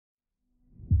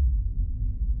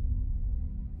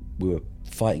we were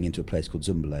fighting into a place called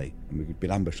Zumbale, and we'd been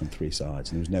ambushed on 3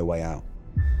 sides, and there was no way out.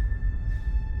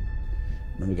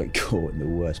 And we got caught in the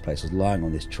worst place. I was lying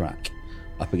on this track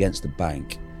up against the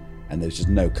bank, and there was just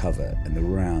no cover, and the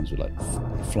rounds were like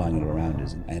flying all around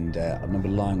us. And I remember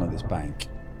lying on this bank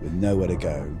with nowhere to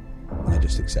go, and I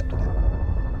just accepted it.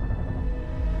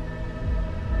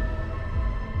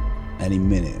 Any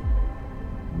minute,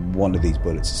 one of these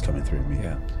bullets is coming through me.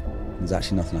 Yeah. There's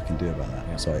actually nothing I can do about that.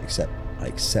 Yeah. So I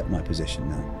accept my position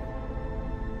now.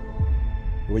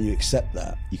 When you accept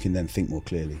that, you can then think more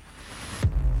clearly.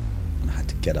 And I had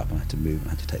to get up, and I had to move, and I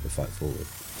had to take the fight forward.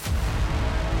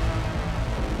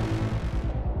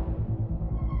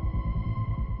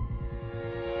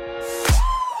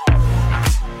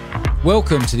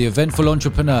 Welcome to The Eventful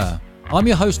Entrepreneur. I'm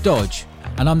your host Dodge,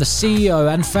 and I'm the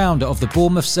CEO and founder of the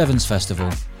Bournemouth Sevens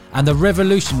Festival and the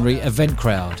revolutionary Event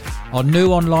Crowd, our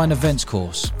new online events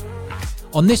course.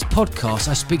 On this podcast,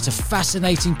 I speak to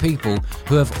fascinating people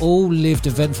who have all lived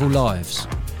eventful lives.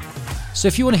 So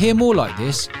if you want to hear more like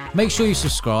this, make sure you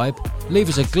subscribe, leave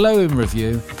us a glowing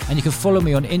review, and you can follow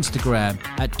me on Instagram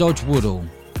at Dodge Woodall.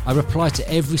 I reply to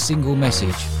every single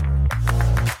message.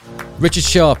 Richard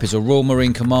Sharp is a Royal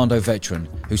Marine Commando veteran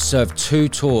who served 2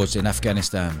 tours in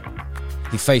Afghanistan.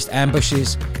 He faced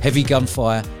ambushes, heavy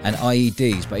gunfire and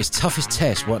IEDs, but his toughest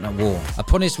tests weren't at war.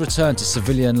 Upon his return to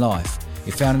civilian life,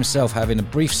 he found himself having a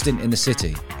brief stint in the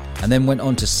city and then went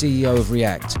on to CEO of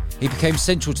React. He became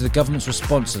central to the government's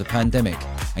response to the pandemic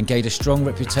and gained a strong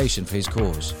reputation for his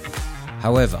cause.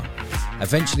 However,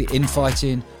 eventually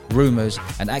infighting, rumours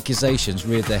and accusations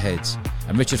reared their heads,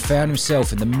 and Richard found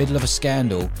himself in the middle of a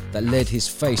scandal that led his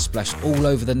face splashed all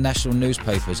over the national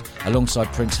newspapers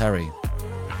alongside Prince Harry.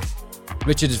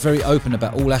 Richard is very open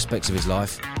about all aspects of his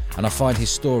life, and I find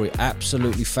his story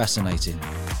absolutely fascinating.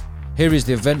 Here is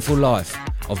the eventful life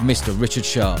of Mr. Richard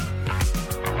Sharp.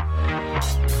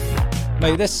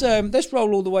 Mate, let's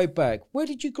roll all the way back. Where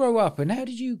did you grow up, and how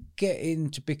did you get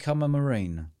in to become a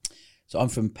Marine? So I'm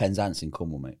from Penzance in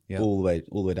Cornwall, mate. Yeah. All the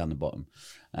way down the bottom.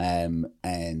 And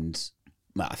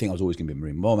mate, I think I was always going to be a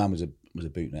Marine. My man was a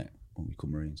bootneck, what we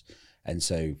call Marines. And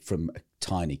so from a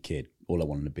tiny kid, all I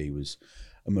wanted to be was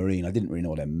a Marine. I didn't really know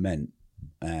what that meant,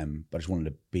 but I just wanted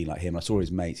to be like him. I saw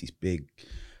his mates, these big,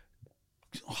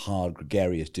 hard,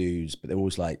 gregarious dudes, but they were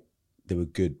always like, they were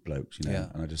good blokes, you know. Yeah.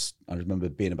 And I remember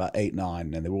being about 8,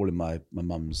 9, and they were all in my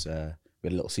mum's, we had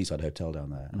a little seaside hotel down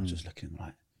there, and I was just looking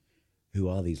like, who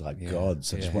are these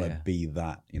gods? I just want to be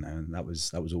that, you know. And that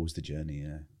was always the journey,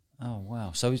 yeah. Oh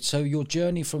wow! So your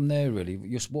journey from there, really.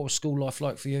 What was school life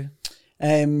like for you?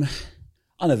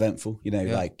 Uneventful, you know.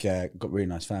 Got a really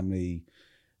nice family.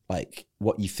 Like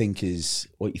what you think is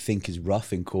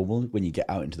rough in Cornwall, when you get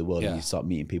out into the world and you start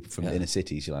meeting people from the inner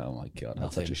cities, you're like, oh my god, I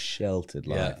have such a sheltered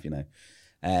life, you know.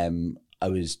 I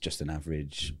was just an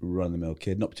average run-of-the-mill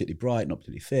kid, not particularly bright, not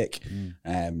particularly thick.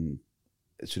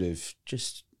 Sort of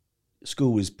just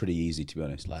school was pretty easy, to be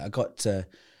honest. Like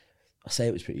I say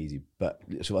it was pretty easy, but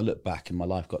so I look back and my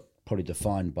life got probably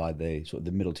defined by the sort of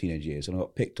the middle teenage years, and I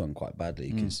got picked on quite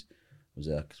badly because I was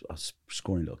a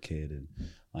scrawny little kid, and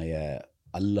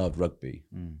I loved rugby,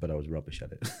 but I was rubbish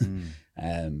at it.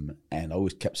 And I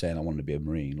always kept saying I wanted to be a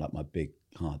Marine, like my big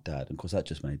hard dad. And of course that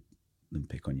just made them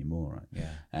pick on you more, right?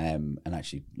 Yeah. And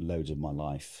actually loads of my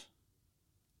life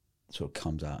sort of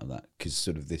comes out of that, because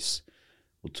sort of this,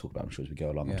 we'll talk about, I'm sure, as we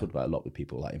go along. I've talked about a lot with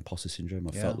people, like imposter syndrome.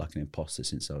 I felt like an imposter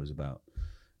since I was about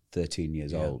 13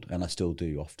 years old, and I still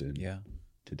do often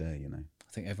today, you know.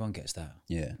 I think everyone gets that.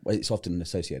 Yeah. Well, it's often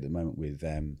associated at the moment with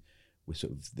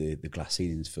sort of the glass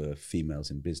ceilings for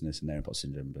females in business and their imposter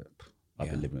syndrome, but I've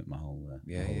been living with my whole life.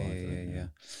 Yeah.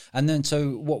 And then,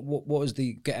 so what was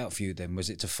the get out for you then?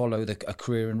 Was it to follow a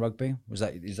career in rugby? Was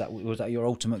that your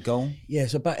ultimate goal? Yeah.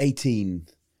 So about 18,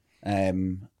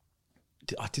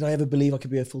 did I ever believe I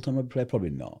could be a full-time rugby player? Probably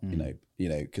not. You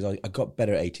know, because I got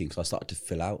better at 18 because I started to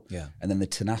fill out. Yeah. And then the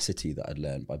tenacity that I'd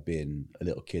learned by being a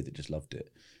little kid that just loved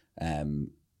it.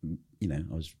 You know,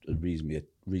 I was a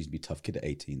reasonably tough kid at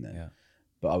 18 then. Yeah.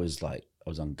 But I was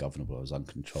ungovernable. I was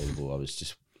uncontrollable.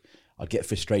 I'd get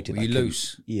frustrated. Were you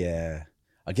loose? Yeah.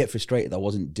 I'd get frustrated that I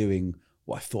wasn't doing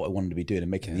what I thought I wanted to be doing and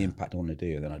making the impact I wanted to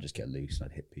do. And then I'd just get loose and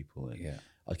I'd hit people. And I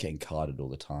was getting carded all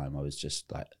the time. I was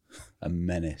just like a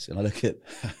menace. And I look at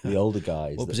the older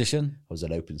guys. What position? I was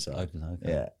an open side. Open,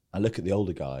 okay. Yeah. I look at the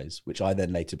older guys, which I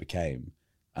then later became.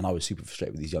 And I was super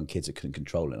frustrated with these young kids that couldn't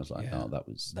control it. And I was like, oh, that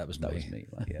was me.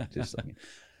 Like, yeah, just like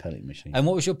a penalty machine. And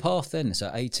what was your path then?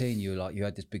 So 18, you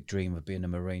had this big dream of being a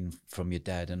Marine from your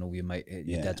dad and all your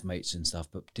dad's mates and stuff.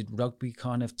 But did rugby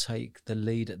kind of take the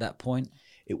lead at that point?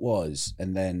 It was.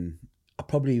 And then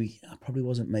I probably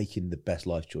wasn't making the best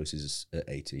life choices at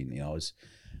 18. You know, I was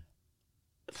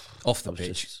off the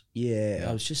pitch.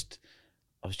 I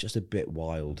was just a bit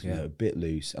wild, you know, a bit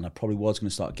loose, and I probably was going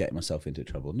to start getting myself into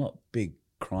trouble. Not big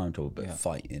crime trouble, but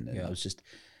fighting. And I was just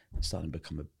starting to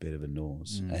become a bit of a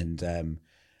nose. And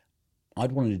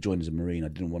I'd wanted to join as a Marine. I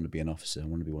didn't want to be an officer. I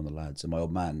wanted to be one of the lads. And my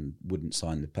old man wouldn't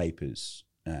sign the papers.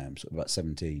 Sort of about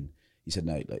 17, he said,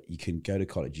 no, like, you can go to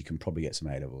college. You can probably get some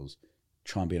A-levels.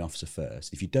 Try and be an officer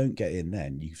first. If you don't get in,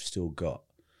 then you've still got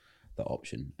that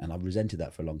option. And I've resented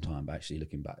that for a long time. But actually,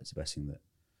 looking back, it's the best thing that.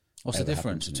 What's the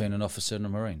difference between an officer and a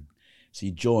Marine? So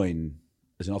you join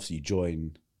as an officer. You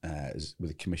join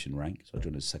with a commission rank. So I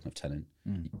joined as a second lieutenant.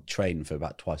 You train for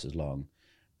about twice as long,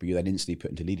 but you're then instantly put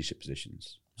into leadership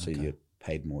positions. So you're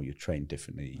paid more. You're trained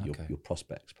differently. Your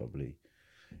prospects probably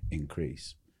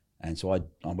increase. And so I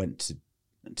went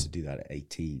to do that at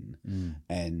 18,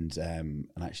 and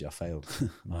actually I failed.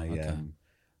 I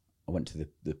went to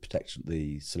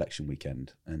the selection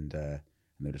weekend, and they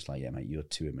were just like, yeah, mate, you're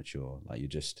too immature. Like, you're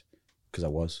just, because I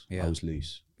was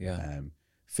loose. Yeah.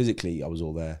 Physically, I was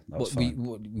all there.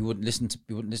 You wouldn't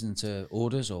listen to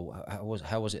orders, or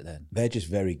how was it then? They're just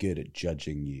very good at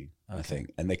judging you, I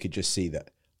think, and they could just see that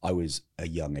I was a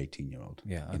young 18-year-old.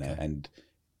 Yeah. Okay. You know, and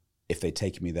if they'd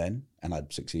taken me then and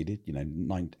I'd succeeded, you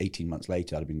know, 18 months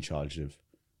later, I'd have been in charge of,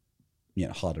 you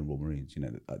know, hardened Royal Marines. You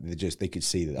know, they could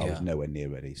see that I was nowhere near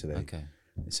ready. So they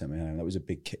sent me home. That was a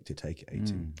big kick to take at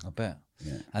 18. I bet.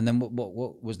 Yeah. And then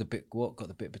what was the bit? What got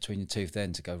the bit between your teeth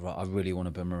then to go, right, I really want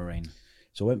to be a Marine?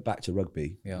 So I went back to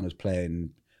rugby. And I was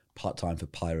playing part-time for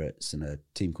Pirates and a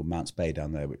team called Mounts Bay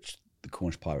down there, which the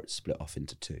Cornish Pirates split off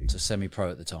into two. So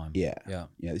semi-pro at the time. Yeah.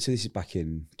 So this is back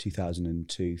in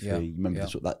 2002, 3. You remember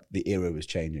the era was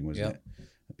changing, wasn't it?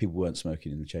 People weren't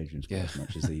smoking in the change rooms quite as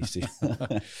much as they used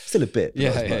to. Still a bit.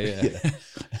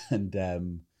 And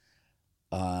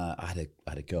I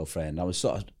had a girlfriend. I was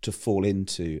sort of to fall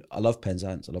into. I love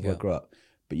Penzance. I love where I grew up,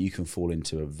 but you can fall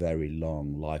into a very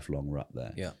lifelong rut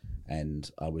there. Yeah.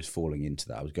 And I was falling into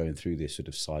that. I was going through this sort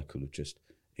of cycle of just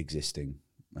existing.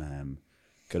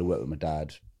 Go to work with my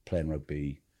dad, playing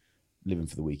rugby, living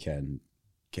for the weekend,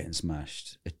 getting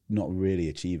smashed, not really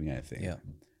achieving anything. Yeah.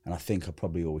 And I think I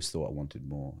probably always thought I wanted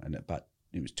more. And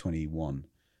it was 21.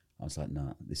 I was like,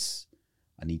 nah,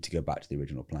 I need to go back to the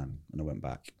original plan. And I went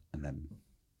back and then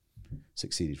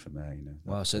succeeded from there, you know.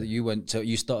 Wow, so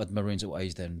you started Marines at what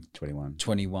age then? 21.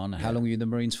 21. How long were you in the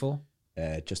Marines for?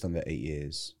 Just under 8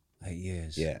 years. 8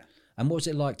 years? Yeah. And what was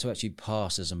it like to actually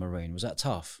pass as a Marine? Was that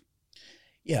tough?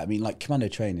 Yeah, I mean, like commando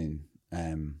training,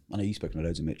 I know you've spoken to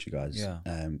loads of military guys. Yeah.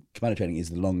 Commando training is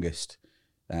the longest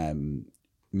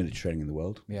military training in the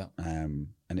world. Yeah. And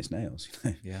it's nails.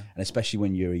 Yeah. And especially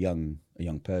when you're a young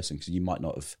person, because you might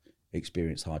not have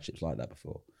experienced hardships like that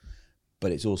before.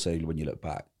 But it's also, when you look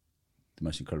back, the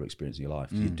most incredible experience of your life.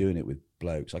 You're doing it with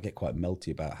blokes. I get quite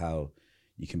melty about how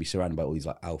you can be surrounded by all these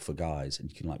like alpha guys, and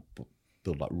you can like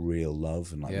build like real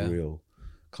love and like real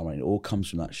camaraderie. It all comes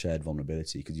from that shared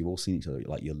vulnerability, because you've all seen each other at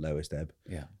like your lowest ebb.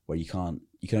 Yeah. Where you can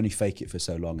only fake it for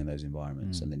so long in those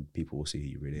environments, and then people will see who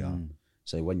you really are.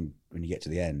 So when you get to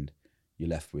the end, you're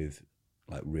left with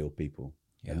like real people.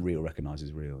 Yeah. And real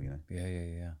recognises real, you know.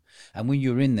 Yeah. And when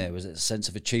you were in there, was it a sense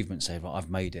of achievement, say, right, I've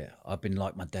made it, I've been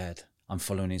like my dad, I'm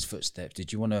following his footsteps?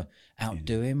 Did you want to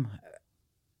outdo him?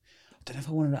 I don't know if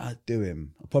I wanted to outdo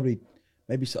him. I probably,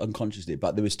 maybe unconsciously,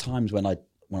 but there was times when I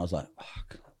was like,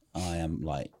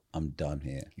 oh, I'm done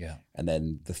here. Yeah. And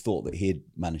then the thought that he had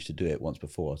managed to do it once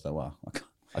before, I was like, well,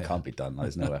 I can't be done.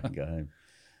 There's no way I can go home.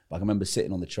 But I can remember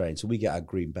sitting on the train. So we get our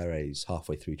green berets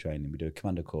halfway through training. We do a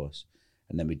commando course,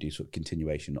 and then we do sort of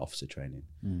continuation officer training.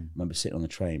 I remember sitting on the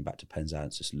train back to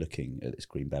Penzance, just looking at this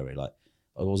green beret. Like,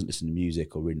 I wasn't listening to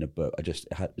music or reading a book. It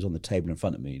was on the table in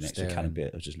front of me next to a canopy. I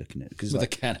was just looking at it. With a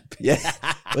canopy? Yeah.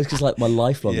 It was because like my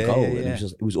lifelong goal. Yeah. And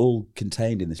it was all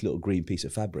contained in this little green piece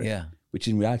of fabric, which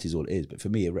in reality is all it is. But for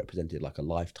me, it represented like a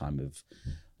lifetime of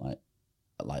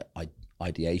like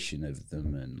ideation of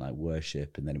them and like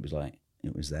worship. And then it was like,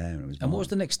 it was there. And it was. And what was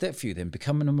the next step for you then?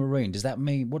 Becoming a Marine? Does that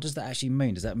mean? What does that actually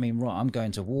mean? Does that mean, right, I'm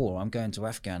going to war, I'm going to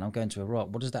Afghan, I'm going to Iraq?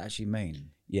 What does that actually mean?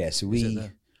 Yeah. So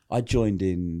I joined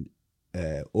in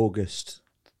August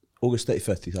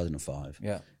 31st, 2005.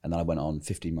 Yeah. And then I went on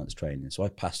 15 months training. So I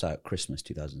passed out Christmas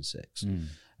 2006.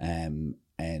 And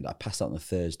I passed out on the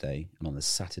Thursday, and on the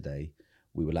Saturday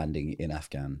we were landing in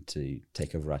Afghan to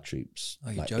take over our troops.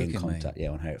 Oh, you're joking, in contact, mate.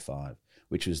 On Hayat 5,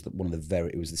 which was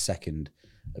it was the second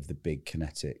of the big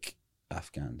kinetic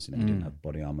Afghans. You know, didn't have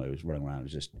body armor. It was running around. It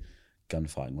was just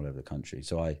gunfighting all over the country.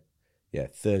 So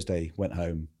Thursday went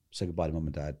home, said goodbye to mum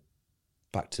and dad,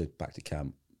 back to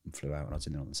camp, and flew out, and I was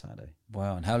in there on the Saturday.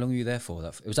 Wow! And how long were you there for?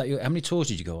 Was that your? How many tours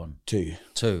did you go on? 2.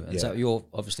 2. And is that your?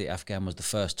 Obviously, Afghan was the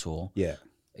first tour. Yeah.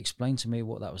 Explain to me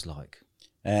what that was like.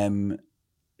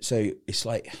 So it's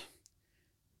like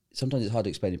sometimes it's hard to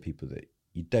explain to people that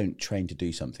you don't train to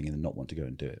do something and then not want to go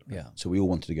and do it. Right? Yeah. So we all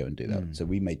wanted to go and do that. So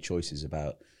we made choices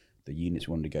about the units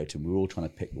we wanted to go to, and we were all trying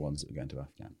to pick the ones that were going to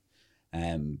Afghan.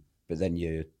 But then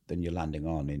you're landing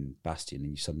on in Bastion,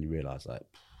 and you suddenly realise, like,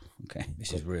 okay,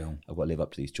 this is real. I've got to live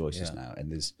up to these choices now.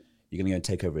 And you're going to go and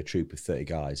take over a troop of 30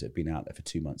 guys that have been out there for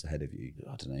 2 months ahead of you.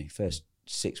 I don't know. First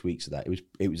 6 weeks of that,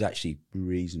 it was actually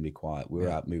reasonably quiet. We were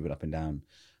out moving up and down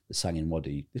the Sangin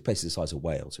Wadi. This place is the size of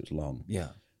Wales, so it's long. Yeah.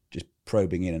 Just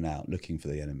probing in and out, looking for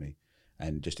the enemy,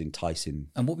 and just enticing.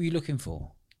 And what were you looking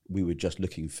for? We were just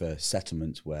looking for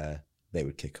settlements where they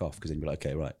would kick off, because then you'd be like,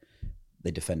 okay, right,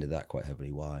 they defended that quite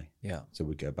heavily. Why? Yeah. So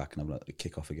we'd go back and I'm like,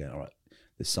 kick off again. All right,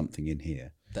 there's something in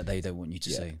here that they don't want you to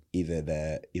see. Either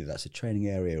that's a training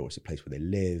area or it's a place where they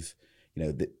live. You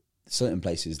know, certain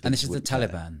places. And this is the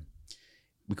Taliban.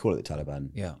 We call it the Taliban.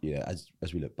 Yeah. You know,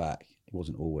 as we look back, it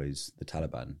wasn't always the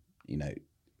Taliban. You know,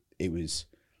 it was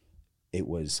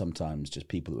sometimes just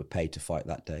people that were paid to fight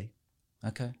that day.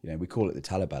 Okay. You know, we call it the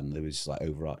Taliban. There was like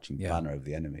overarching banner over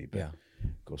the enemy. But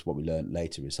of course, what we learned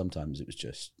later is sometimes it was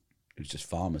just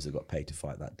farmers that got paid to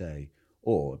fight that day.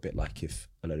 Or a bit like if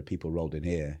a load of people rolled in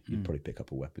here, you'd probably pick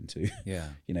up a weapon too. Yeah.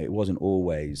 You know, it wasn't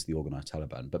always the organised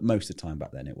Taliban, but most of the time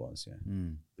back then it was,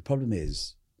 The problem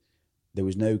is there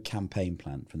was no campaign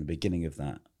plan from the beginning of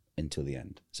that until the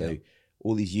end. So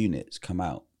all these units come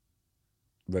out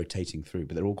rotating through,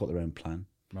 but they've all got their own plan.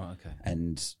 Right, okay.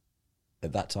 And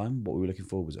at that time, what we were looking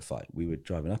for was a fight. We were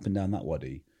driving up and down that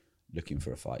wadi looking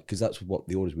for a fight, because that's what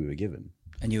the orders we were given.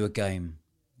 And you were game?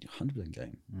 100%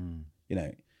 game. You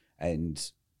know,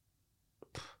 and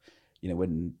you know,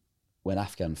 when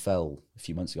Afghan fell a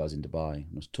few months ago, I was in Dubai and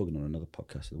I was talking on another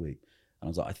podcast of the week, and I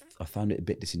was like, I found it a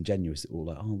bit disingenuous that we were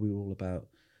like, oh, we were all about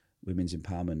women's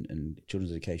empowerment and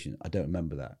children's education. I don't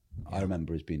remember that. I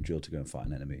remember us being drilled to go and fight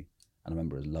an enemy, and I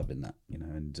remember us loving that, you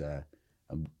know, and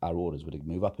our orders were to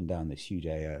move up and down this huge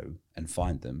AO and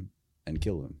find them and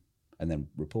kill them and then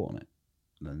report on it.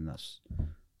 And then that's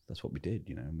what we did,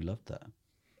 you know, and we loved that.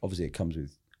 Obviously it comes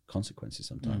with consequences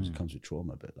sometimes, it comes with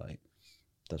trauma, but like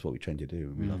that's what we trained to do,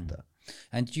 and we loved that.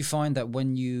 And did you find that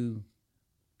when you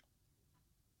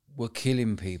were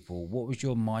killing people, what was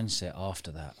your mindset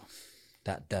after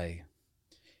that day?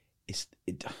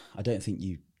 I don't think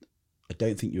you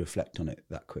reflect on it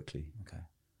that quickly. Okay.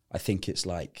 I think it's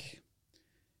like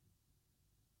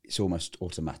it's almost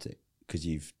automatic, because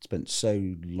you've spent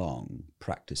so long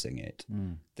practicing it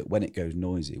that when it goes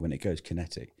noisy, when it goes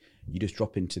kinetic, you just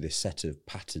drop into this set of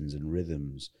patterns and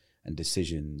rhythms and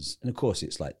decisions. And of course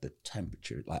it's like the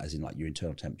temperature, like as in like your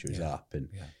internal temperature is up, and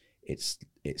it's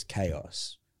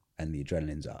chaos and the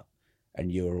adrenaline's up,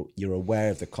 and you're aware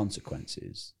of the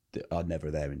consequences that are never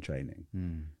there in training.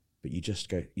 But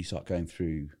you start going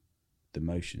through the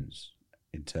motions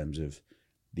in terms of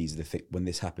these are the when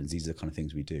this happens, these are the kind of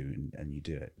things we do, and you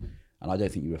do it. And I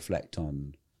don't think you reflect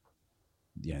on,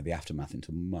 you know, the aftermath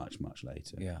until much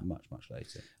later. Yeah, much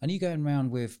later. And are you going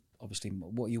around with, obviously,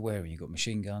 what are you wearing? You've got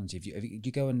machine guns. Do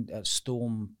you go and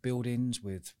storm buildings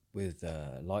with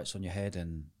lights on your head?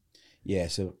 And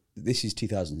so this is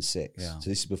 2006. So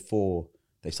this is before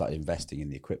they started investing in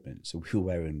the equipment. So we were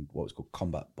wearing what was called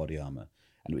combat body armor,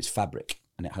 and it was fabric,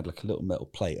 and it had like a little metal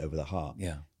plate over the heart.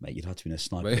 Yeah, mate, you'd have to be in a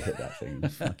sniper to hit that thing. It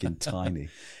was fucking tiny.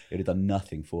 It had done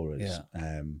nothing for us.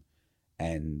 Yeah.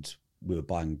 And we were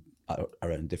buying our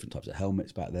own different types of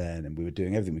helmets back then, and we were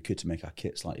doing everything we could to make our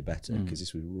kit slightly better, because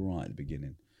this was right at the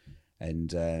beginning.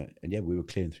 And we were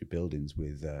clearing through buildings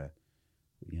with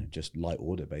just light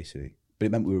order basically, but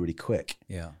it meant we were really quick.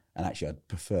 Yeah. And actually I'd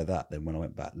prefer that than when I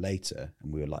went back later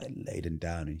and we were like laden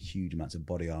down in huge amounts of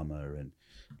body armor and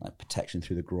like protection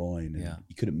through the groin, and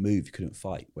you couldn't move, you couldn't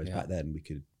fight, whereas back then we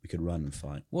could run and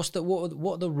fight. What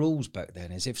are the rules back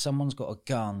then? Is if someone's got a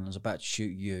gun and is about to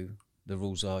shoot you, the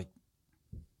rules are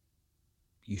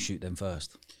you shoot them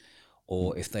first,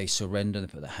 or if they surrender, they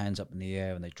put their hands up in the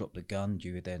air and they drop the gun,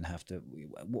 you would then have to.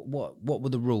 What were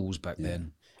the rules back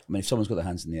then? I mean, if someone's got their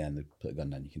hands in the air and they put a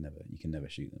gun down, you can never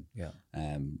shoot them. Yeah,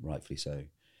 rightfully so.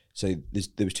 So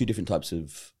there was two different types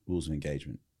of rules of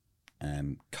engagement.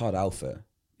 Card Alpha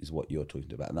is what you're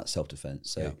talking about, and that's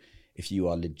self-defense. So if you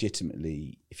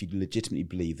legitimately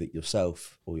believe that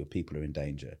yourself or your people are in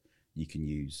danger, you can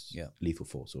use lethal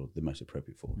force or the most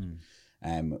appropriate force.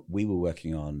 We were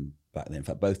working on back then. In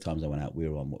fact, both times I went out, we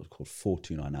were on what was called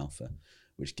 429 Alpha,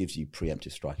 which gives you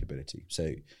preemptive strike ability.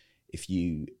 So if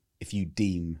you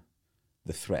deem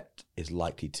the threat is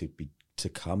likely to to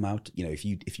come out,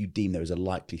 if you deem there is a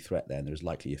likely threat there and there is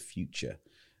likely a future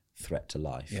threat to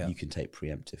life, you can take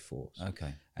preemptive force.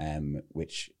 Okay.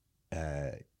 Which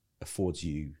affords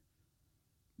you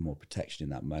more protection in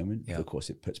that moment. But of course,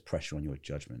 it puts pressure on your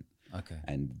judgment. Okay.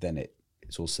 And then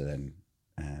it's also then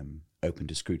open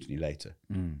to scrutiny later.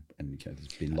 And there's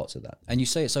been lots of that. And you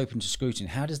say it's open to scrutiny.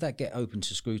 How does that get open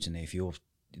to scrutiny if you're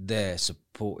there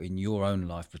supporting your own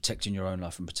life, protecting your own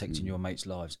life and protecting your mates'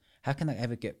 lives? How can that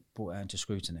ever get brought out into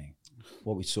scrutiny?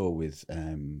 What we saw with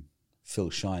Phil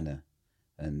Shiner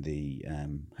and the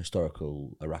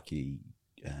historical Iraqi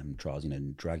trials,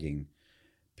 and dragging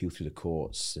people through the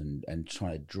courts and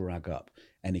trying to drag up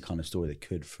any kind of story they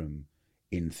could from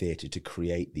in theatre to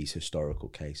create these historical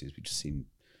cases. We've just seen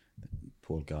the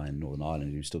poor guy in Northern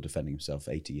Ireland who's still defending himself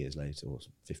 80 years later or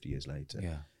 50 years later.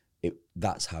 Yeah.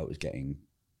 That's how it was getting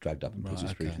dragged up and put to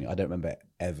scrutiny. I don't remember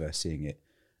ever seeing it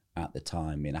at the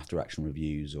time in after action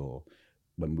reviews or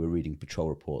when we were reading patrol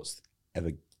reports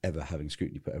ever having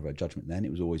scrutiny put over a judgment. Then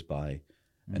it was always by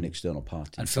an external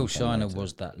party. And Phil Shiner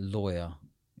was that lawyer.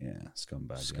 Yeah,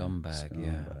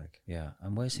 scumbag. Yeah.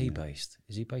 And where's he based?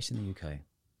 Is he based in the UK?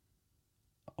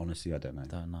 Honestly, I don't know.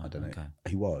 I don't know. Okay.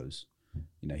 He was.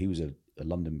 He was a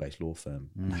London-based law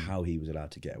firm. And how he was allowed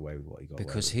to get away with what he got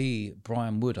because away with.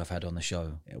 Brian Wood I've had on the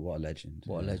show. Yeah, what a legend.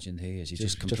 What a legend he is. He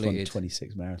just completed completed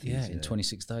 26 marathons. Yeah, in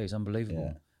 26 days. Unbelievable.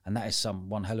 Yeah. And that is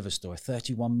one hell of a story.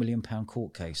 £31 million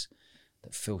court case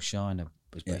that Phil Shiner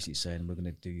was basically saying, we're going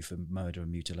to do you for murder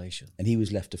and mutilation. And he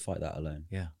was left to fight that alone.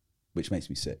 Yeah. Which makes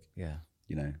me sick. Yeah.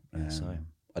 Same.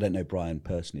 I don't know Brian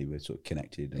personally. We're sort of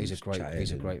connected. He's a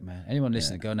great man. Anyone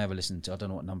listening, go and have a listen to. I don't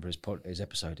know what number his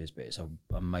episode is, but it's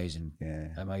amazing. Yeah,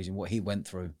 amazing what he went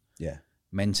through. Yeah,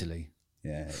 mentally.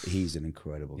 Yeah, he's an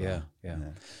incredible guy. Yeah.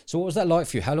 So what was that like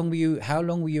for you? How long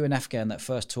were you in Afghan that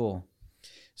first tour?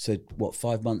 So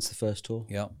 5 months the first tour?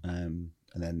 Yeah. And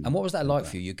what was that like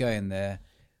for you? You're going there,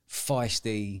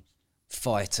 feisty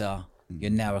fighter. You're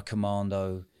now a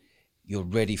commando. You're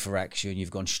ready for action.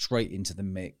 You've gone straight into the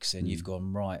mix, and you've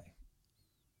gone right.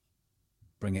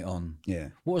 Bring it on. Yeah.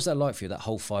 What was that like for you? That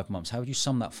whole 5 months. How would you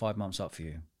sum that 5 months up for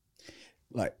you?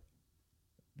 Like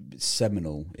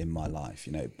seminal in my life.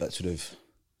 That sort of it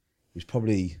was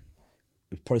probably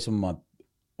some of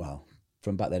my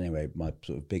from back then anyway. My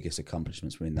sort of biggest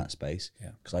accomplishments were in that space.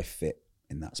 Yeah. Because I fit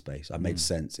in that space. I made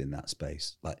sense in that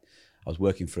space. Like I was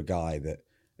working for a guy that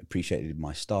appreciated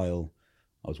my style.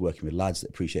 I was working with lads that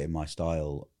appreciated my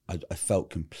style. I felt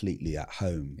completely at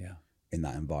home in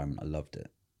that environment. I loved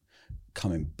it.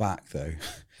 Coming back though,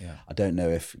 I don't know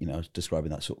if, I was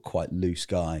describing that sort of quite loose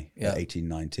guy at 18,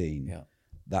 19. Yeah.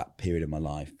 That period of my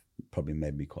life probably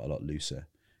made me quite a lot looser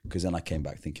because then I came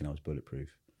back thinking I was bulletproof.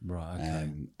 Right, okay.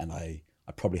 And I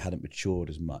probably hadn't matured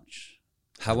as much.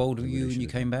 How old were you when you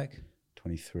came back?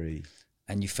 23.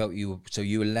 And you felt you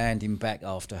were landing back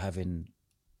after having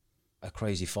a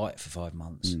crazy fight for 5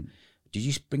 months. Did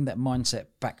you bring that mindset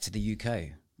back to the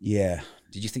UK? Yeah.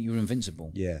 Did you think you were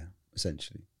invincible? Yeah,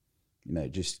 essentially.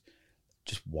 Just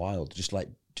wild, just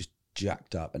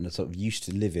jacked up, and sort of used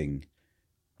to living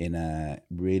in a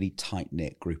really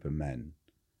tight-knit group of men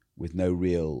with no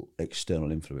real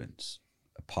external influence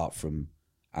apart from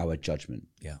our judgment.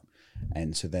 Yeah.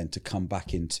 And so then to come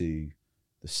back into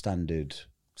the standard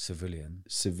civilian,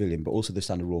 but also the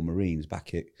standard Royal Marines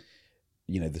back at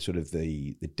the sort of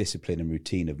the discipline and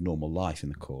routine of normal life in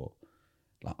the Corps,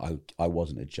 like I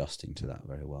wasn't adjusting to that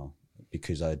very well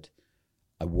because I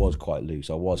was quite loose.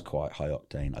 I was quite high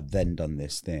octane. I'd then done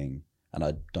this thing and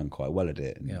I'd done quite well at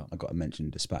it. And I got a mention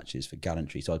in dispatches for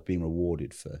gallantry. So I was being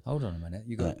rewarded for... Hold on a minute.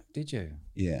 Did you?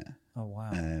 Yeah. Oh,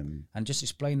 wow. And just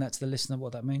explain that to the listener,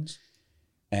 what that means.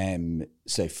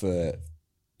 So for,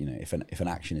 if an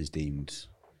action is deemed,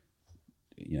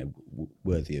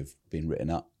 worthy of being written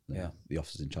up, the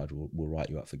officers in charge will write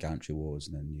you up for gallantry awards,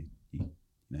 and then you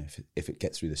if it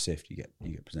gets through the sift, you get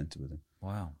presented with them.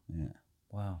 Wow. Yeah.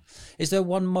 Wow. Is there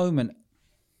one moment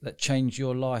that changed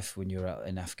your life when you were out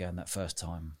in Afghan that first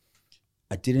time?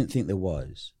 I didn't think there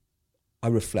was. I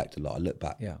reflect a lot. I look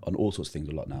back on all sorts of things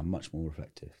a lot now. I'm much more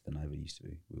reflective than I ever used to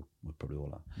be. We probably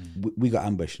all are. We got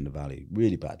ambushed in the valley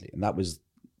really badly, and that was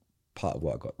part of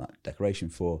what I got that decoration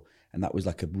for. And that was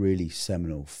like a really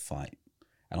seminal fight.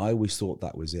 And I always thought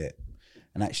that was it.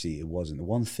 And actually it wasn't. The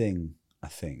one thing I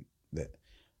think that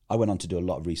I went on to do a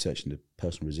lot of research into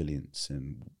personal resilience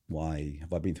and why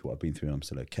have I been through what I've been through and I'm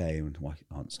still okay, and why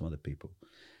aren't some other people?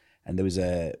 And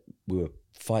we were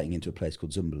fighting into a place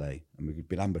called Zumbale, and we'd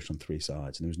been ambushed on 3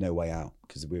 sides, and there was no way out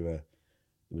because there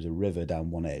was a river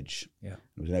down one edge, there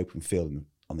was an open field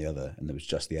on the other, and there was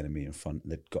just the enemy in front,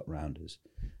 and they'd got round us.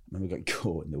 And then we got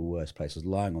caught in the worst place. I was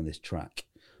lying on this track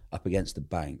up against the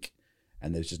bank,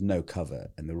 and there's just no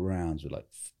cover, and the rounds were like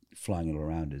flying all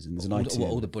around us. And there's an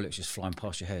all the bullets just flying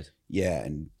past your head. Yeah,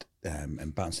 and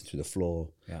bouncing through the floor.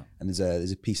 Yeah. And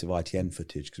there's a piece of ITN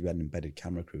footage because we had an embedded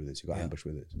camera crew with us who got ambushed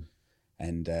with us.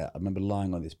 And I remember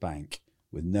lying on this bank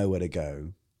with nowhere to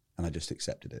go, and I just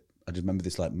accepted it. I just remember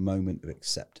this like moment of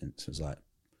acceptance. It was like,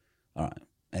 all right,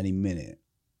 any minute,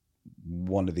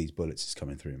 one of these bullets is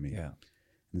coming through me. Yeah.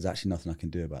 And there's actually nothing I can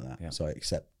do about that. Yeah. So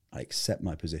I accept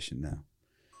my position now.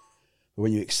 But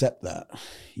when you accept that,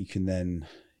 you can then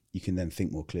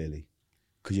think more clearly,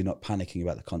 because you're not panicking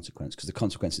about the consequence, because the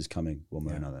consequence is coming one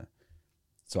way or another.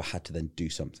 So I had to then do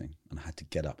something, and I had to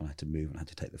get up, and I had to move, and I had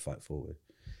to take the fight forward.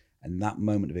 And that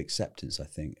moment of acceptance, I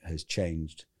think, has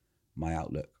changed my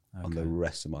outlook on the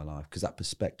rest of my life, because that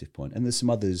perspective point, and there's some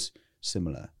others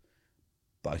similar,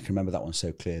 but I can remember that one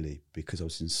so clearly because I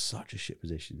was in such a shit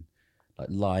position, like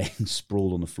lying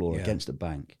sprawled on the floor against a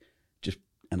bank,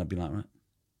 and I'd be like, right.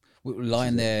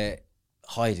 Lying there,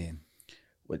 hiding.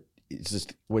 It's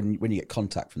just when you get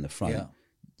contact from the front,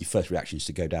 your first reaction is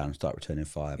to go down and start returning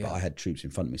fire. But I had troops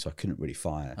in front of me, so I couldn't really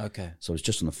fire. Okay. So I was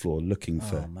just on the floor looking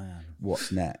for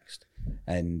what's next.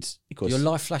 And of course, your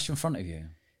life flashed in front of you.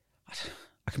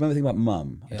 I can remember thinking about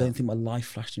Mum. I don't think my life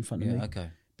flashed in front of me. Okay.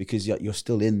 Because you're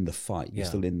still in the fight. You're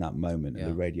still in that moment, and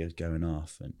the radio's going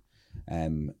off.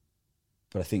 And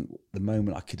but I think the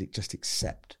moment I could just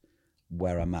accept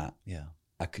where I'm at,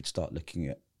 I could start looking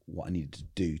at what I needed to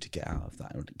do to get out of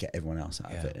that and get everyone else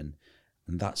out of it. And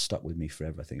that stuck with me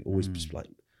forever. I think always just like,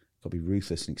 got to be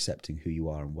ruthless in accepting who you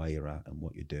are and where you're at and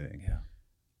what you're doing. Yeah.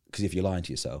 Because if you're lying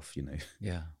to yourself,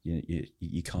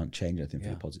 you can't change anything for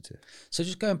the positive. So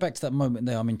just going back to that moment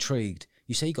there, I'm intrigued.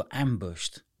 You say you got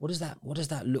ambushed. What does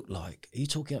that look like? Are you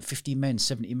talking about 50 men,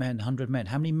 70 men, 100 men?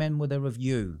 How many men were there of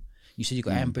you? You said you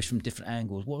got ambushed from different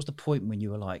angles. What was the point when you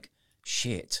were like,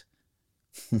 shit,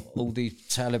 all these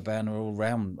Taliban are all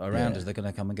around us, they're going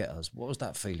to come and get us? What was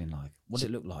that feeling like? What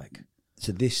did it look like?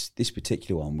 So this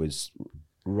particular one was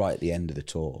right at the end of the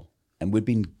tour, and we'd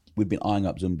been eyeing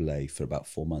up Zumbulay for about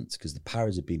 4 months because the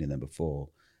Paras had been in there before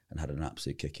and had an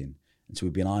absolute kick-in. And so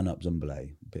we'd been eyeing up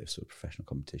Zumbulay, a bit of sort of professional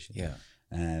competition. Yeah.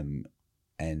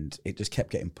 And it just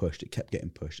kept getting pushed. It kept getting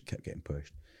pushed.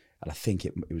 And I think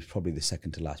it was probably the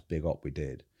second to last big op we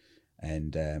did.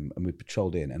 And we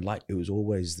patrolled in, and like it was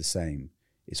always the same.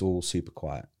 It's all super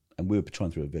quiet. And we were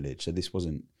patrolling through a village, so this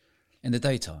wasn't... In the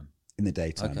daytime? In the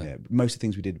daytime, yeah. Most of the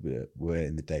things we did were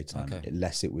in the daytime,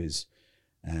 unless it was...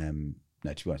 no,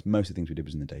 to be honest, most of the things we did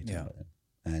was in the daytime.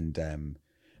 Yeah. And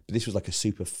but this was like a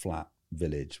super flat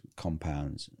village with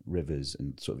compounds, rivers,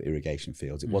 and sort of irrigation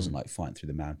fields. It wasn't like fighting through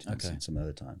the mountains and some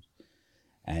other times.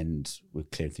 And we're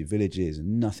clearing through villages,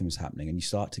 and nothing was happening. And you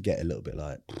start to get a little bit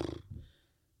like,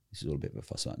 this is all a bit of a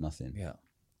fuss about nothing. Yeah.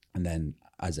 And then,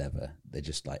 as ever, they're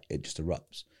just like, it just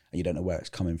erupts, and you don't know where it's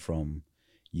coming from.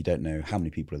 You don't know how many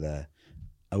people are there.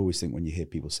 I always think when you hear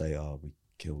people say, "Oh, we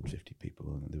killed 50 people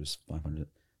and there was 500,"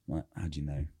 like, how do you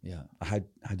know? Yeah. How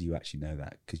do you actually know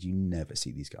that? Because you never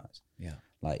see these guys. Yeah.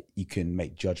 Like, you can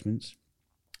make judgments,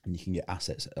 and you can get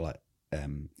assets like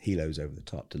helos over the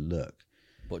top to look.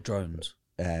 What, drones?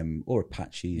 Or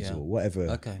Apaches or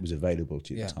whatever was available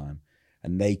to you at the time,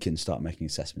 and they can start making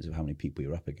assessments of how many people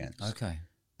you're up against. Okay.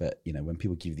 But you know, when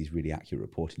people give you these really accurate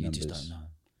reporting numbers, just don't know.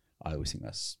 I always think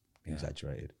that's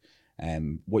exaggerated.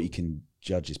 What you can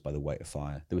judge is by the weight of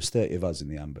fire. There was 30 of us in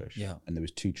the ambush, and there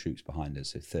was 2 troops behind us,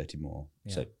 so 30 more,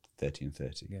 so 30 and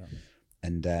 30. Yeah.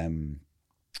 And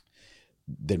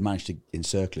they'd managed to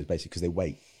encircle us basically because they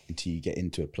wait until you get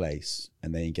into a place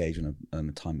and they engage on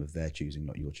a time of their choosing,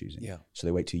 not your choosing. Yeah. So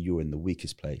they wait till you're in the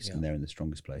weakest place and they're in the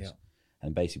strongest place. Yeah.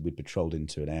 And basically we'd patrolled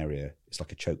into an area, it's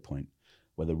like a choke point,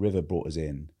 where the river brought us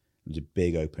in. It was a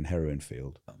big open heroin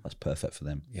field. That's perfect for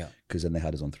them. Yeah. Because then they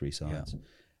had us on 3 sides. Yeah.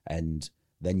 And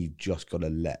then you've just got to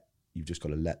let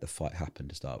the fight happen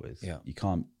to start with. Yeah. You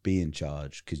can't be in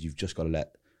charge because you've just got to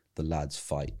let the lads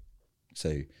fight.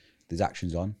 So there's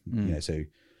actions on, you know, so,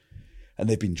 and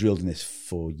they've been drilled in this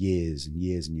for years and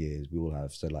years and years. We all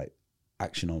have. So like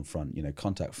action on front, you know,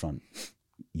 contact front,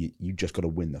 you just got to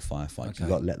win the firefight. Okay. You've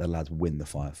got to let the lads win the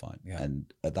firefight. Yeah.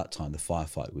 And at that time, the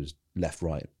firefight was left,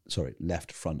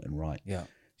 front and right. Yeah. So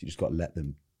you just got to let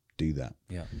them do that.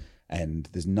 Yeah. And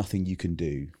there's nothing you can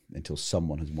do until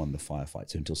someone has won the firefight.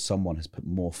 So until someone has put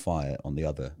more fire on the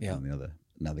other,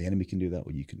 Now the enemy can do that,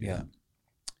 or you can do that.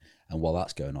 And while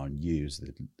that's going on, you as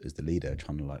the leader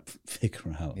trying to like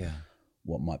figure out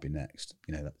what might be next.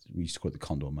 You know, we used to call it the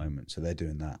condor moment. So they're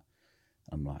doing that.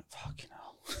 I'm like, fucking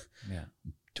hell. Yeah.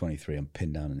 I'm 23, I'm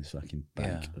pinned down in this fucking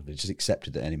bank. I've just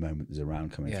accepted that any moment there's a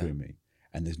round coming through me.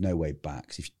 And there's no way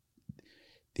back. So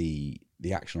the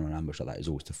action on an ambush like that is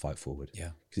always to fight forward.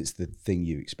 Yeah. Because it's the thing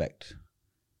you expect.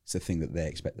 It's the thing that they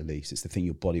expect the least. It's the thing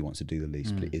your body wants to do the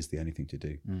least, but it is the only thing to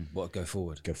do. What, go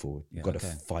forward? Go forward. Yeah, You've got to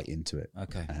fight into it.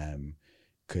 Okay.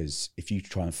 Because if you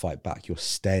try and fight back, you're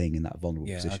staying in that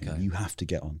vulnerable position. Okay. You have to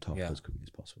get on top as quickly as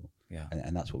possible. Yeah.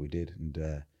 And that's what we did.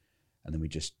 And then we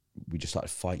just started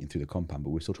fighting through the compound, but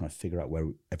we were still trying to figure out where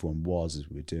everyone was as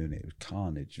we were doing it. It was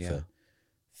carnage for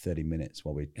 30 minutes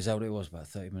while we... Is that what it was? About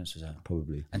 30 minutes was that?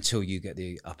 Probably. Until you get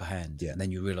the upper hand. Yeah. And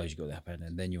then you realise you got the upper hand,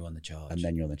 and then you're on the charge. And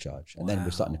then you're on the charge. And then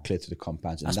we're starting to clear to the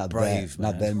compounds. And That's brave,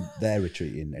 man. Now then they're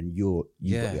retreating and you've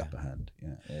got the upper hand.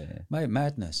 Yeah. Mate,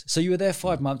 madness. So you were there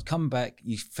 5 months, come back,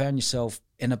 you found yourself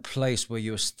in a place where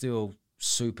you were still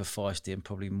super feisty and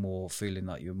probably more feeling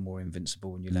like you were more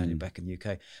invincible when you landed back in the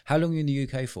UK. How long were you in the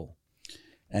UK for?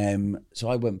 So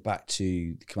I went back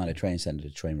to the Commando Training Centre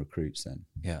to train recruits then.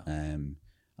 Yeah. And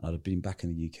I'd been back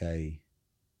in the UK.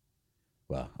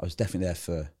 Well, I was definitely there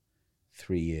for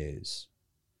 3 years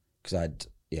because I had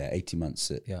 18 months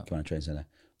at Commando Training Centre.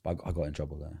 But I got in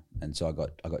trouble there, and so I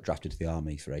got drafted to the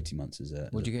army for 18 months as a.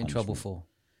 What did you get in trouble for?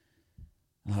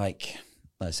 Like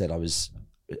I said, I was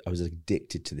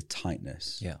addicted to the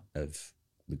tightness of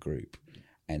the group,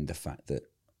 and the fact that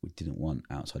we didn't want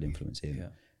outside influence in. Yeah.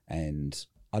 And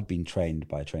I'd been trained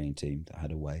by a training team that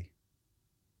had a way,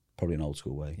 probably an old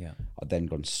school way. Yeah. I'd then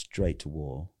gone straight to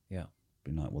war. Yeah.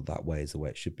 Been like, well, that way is the way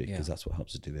it should be because that's what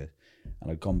helps us do this. And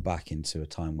I'd gone back into a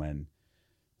time when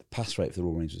the pass rate for the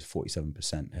Royal Marines was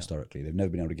 47% historically. They've never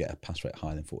been able to get a pass rate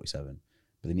higher than 47,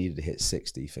 but they needed to hit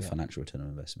 60 for financial return on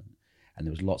investment. And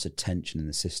there was lots of tension in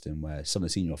the system where some of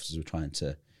the senior officers were trying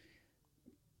to,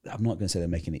 I'm not going to say they're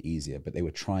making it easier, but they were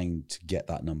trying to get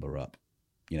that number up,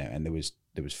 and there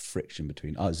was friction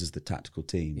between us as the tactical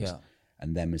teams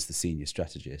and them as the senior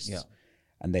strategists. Yeah.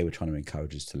 And they were trying to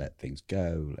encourage us to let things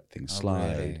go, let things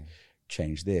slide, really?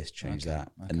 change this, change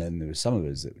that. Okay. And then there were some of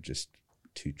us that were just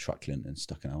too truculent and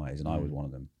stuck in our ways, and I was one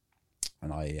of them.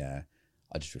 And I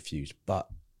just refused. But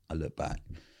I look back,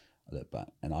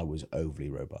 and I was overly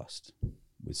robust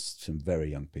with some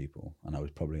very young people, and I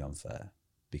was probably unfair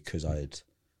because I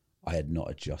had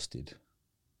not adjusted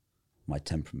my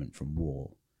temperament from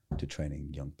war to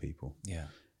training young people. Yeah.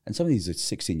 And some of these are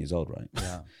 16 years old, right?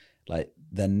 Yeah. Like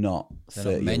they're not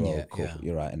 30-year-old.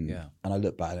 You're right. And I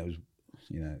look back and it was,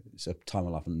 it's a time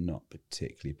of life I'm not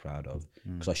particularly proud of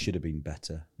because I should have been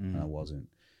better and I wasn't.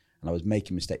 And I was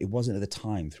making mistakes. It wasn't at the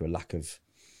time through a lack of,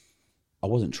 I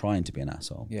wasn't trying to be an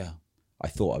asshole. Yeah. I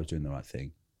thought I was doing the right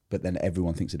thing. But then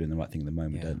everyone thinks they're doing the right thing at the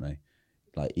moment, don't they?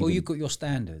 Like, well, you've got your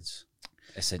standards,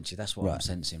 essentially. That's what I'm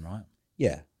sensing, right?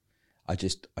 Yeah. I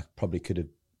probably could have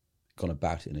gone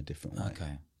about it in a different way.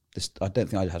 Okay. I don't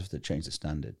think I'd have to change the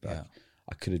standard, but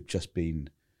I could have just been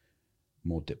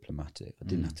more diplomatic. I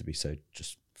didn't have to be so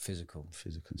just physical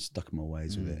and stuck in my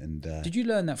ways with it. And did you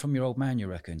learn that from your old man, you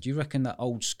reckon? Do you reckon that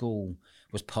old school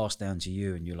was passed down to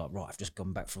you and you're like, right, I've just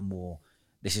gone back from war.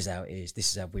 This is how it is. This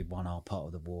is how we won our part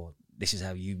of the war. This is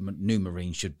how you new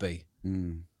Marine should be.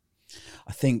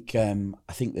 I think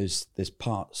there's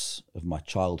parts of my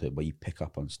childhood where you pick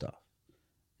up on stuff.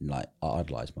 Like, I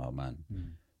idolise my old man.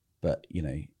 But,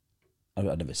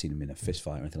 I've never seen him in a fist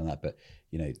fight or anything like that, but,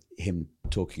 him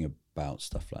talking about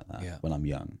stuff like that when I'm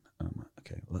young, and I'm like,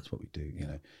 okay, well, that's what we do,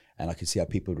 and I can see how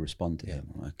people would respond to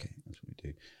him. I'm like, okay, that's what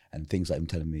we do. And things like him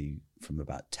telling me from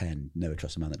about 10, never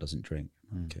trust a man that doesn't drink.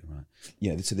 Okay,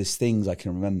 right. So there's things I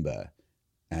can remember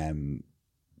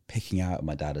picking out of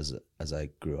my dad as I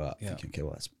grew up, thinking, okay,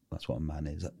 well, that's what a man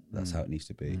is. That's how it needs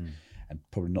to be. And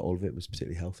probably not all of it was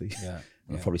particularly healthy.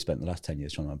 And I've probably spent the last 10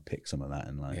 years trying to unpick some of that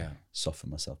and soften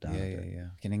myself down a bit.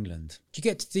 In England. Do you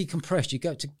get to decompress? Do you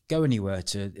get to go anywhere?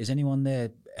 Is anyone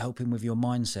there helping with your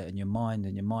mindset and your mind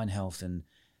and your mind health?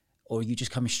 Or are you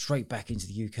just coming straight back into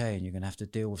the UK and you're going to have to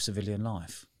deal with civilian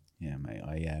life? Yeah, mate.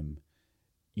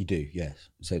 You do, yes.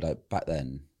 So like back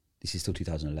then, this is still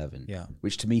 2011. Yeah.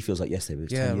 Which to me feels like yesterday, but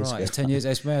it's 10 years ago. It's 10 years.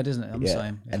 It's mad, isn't it? I'm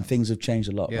saying. Yeah. And things have changed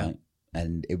a lot, right?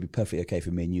 And it would be perfectly okay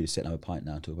for me and you to sit and have a pint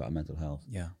now and talk about our mental health.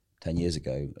 Yeah. 10 years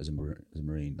ago, as a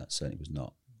Marine, that certainly was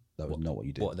not. That was not what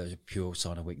you did. That was a pure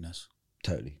sign of weakness.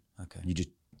 Totally. Okay. You just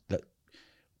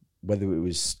whether it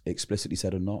was explicitly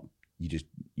said or not, you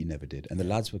never did. And the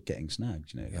lads were getting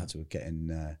snagged. Lads were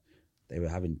getting. They were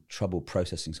having trouble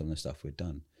processing some of the stuff we'd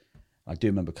done. I do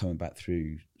remember coming back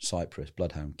through Cyprus,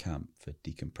 Bloodhound Camp for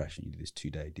decompression. You do this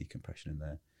 2-day decompression in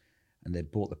there, and they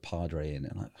brought the padre in,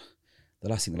 and the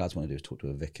last thing the lads want to do is talk to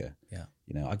a vicar. Yeah.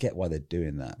 I get why they're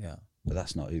doing that. Yeah. But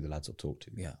that's not who the lads will talk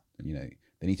to. Yeah. And,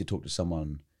 they need to talk to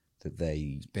someone that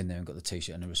they've been there and got the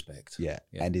t-shirt and the respect. Yeah.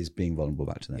 And is being vulnerable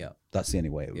back to them. Yeah. That's the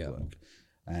only way it would work.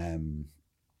 And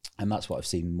that's what I've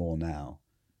seen more now.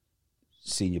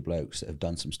 senior blokes that have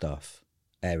done some stuff,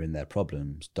 airing their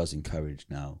problems, does encourage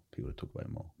now people to talk about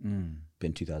it more. But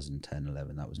in 2010,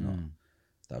 11, that was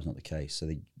not the case. So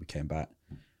we came back,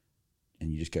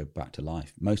 and you just go back to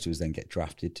life. Most of us then get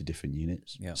drafted to different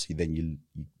units. Yeah. So then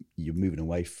you're moving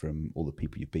away from all the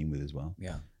people you've been with as well.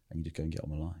 Yeah. And you just go and get on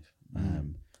with life.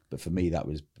 But for me, that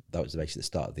was basically the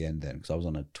start of the end then, because I was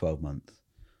on a 12-month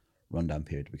rundown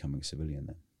period to becoming a civilian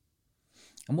then.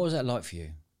 And what was that like for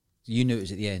you? You knew it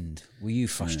was at the end. Were you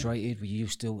frustrated? Were you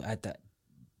still had that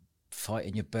fight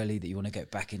in your belly that you want to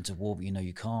get back into war, but you know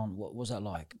you can't? What was that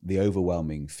like? The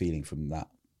overwhelming feeling from that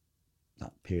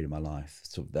period of my life,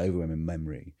 sort of the overwhelming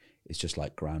memory, it's just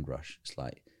like ground rush. It's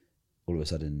like all of a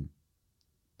sudden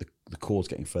the call's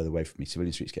getting further away from me,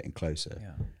 Civilian Street's getting closer,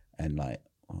 and like,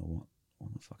 oh,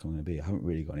 what the fuck am I going to be? I haven't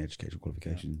really got any educational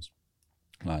qualifications.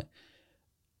 Like,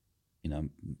 you know,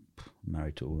 I'm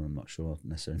married to a woman I'm not sure I've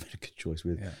necessarily made a good choice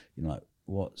with. You know, like,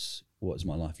 what does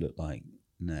my life look like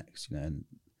next? You know, and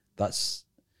that's,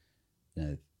 you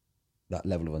know, that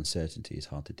level of uncertainty is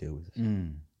hard to deal with.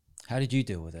 How did you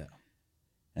deal with it?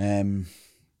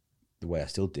 The way I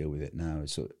still deal with it now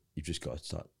is sort of, you've just got to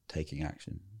start taking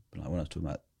action. But like when I was talking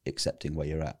about accepting where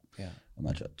you're at,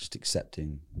 I'm just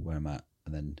accepting where I'm at,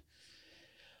 and then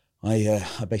I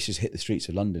basically just hit the streets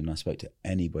of London. And I spoke to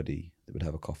anybody that would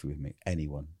have a coffee with me,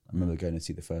 anyone. I remember going to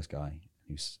see the first guy.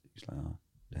 He was like,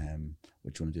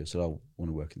 what do you want to do? I said, I want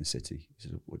to work in the city. He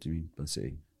said, what do you mean by the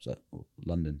city? I was like, well,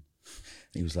 London.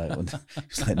 He was like, no.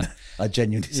 I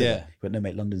genuinely said, that. But no,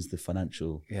 mate, London's the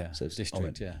financial district. I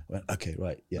went, okay,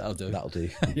 right, that'll do.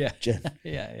 Yeah.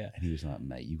 And he was like,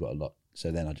 mate, you got a lot.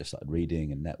 So then I just started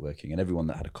reading and networking, and everyone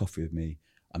that had a coffee with me,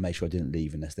 I made sure I didn't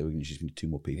leave unless they were going to introduce me to 2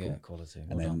 more people. Yeah, quality.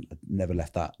 And then I never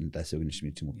left that unless they were going to introduce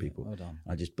me to 2 more people. Well done.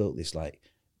 I just built this like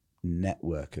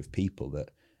network of people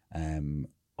that, on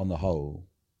the whole,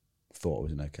 thought I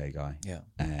was an okay guy. Yeah.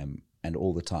 And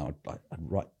all the time, I'd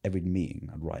write every meeting.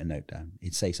 I'd write a note down.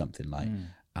 He'd say something like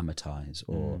amortize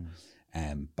or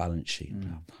balance sheet.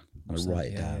 And I'd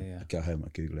write it down. I'd go home.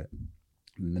 I'd Google it.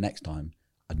 And the next time,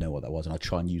 I'd know what that was, and I'd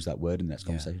try and use that word in the next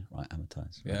conversation. Right,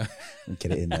 amortize. Right? And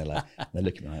get it in there. Like, and they're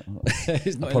looking at me like,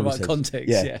 it's not in the right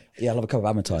context. I'll have a cup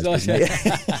of amortize.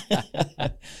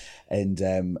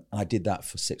 And I did that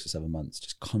for 6 or 7 months,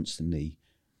 just constantly.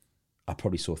 I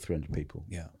probably saw 300 people.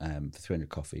 For 300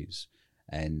 coffees.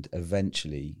 And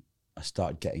eventually I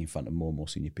started getting in front of more and more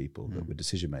senior people that were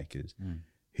decision makers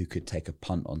who could take a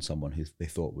punt on someone who they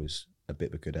thought was a bit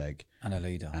of a good egg. And a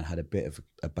leader. And had a bit of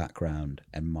a background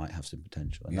and might have some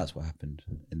potential. And that's what happened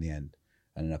in the end.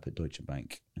 I ended up at Deutsche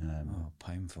Bank.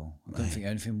 Painful. I don't think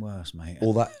anything worse, mate.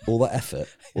 All that effort,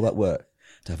 all that work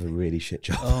to have a really shit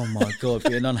job. Oh my God,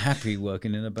 being unhappy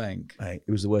working in a bank. Mate,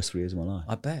 it was the worst 3 years of my life.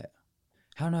 I bet.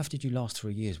 How on earth did you last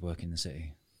 3 years working in the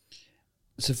city?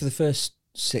 So for the first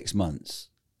 6 months,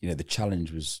 you know, the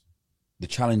challenge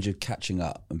of catching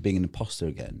up and being an imposter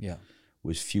again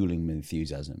was fueling my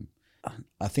enthusiasm.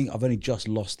 I think I've only just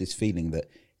lost this feeling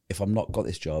that if I'm not got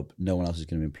this job, no one else is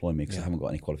going to employ me because I haven't got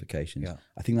any qualifications.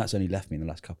 I think that's only left me in the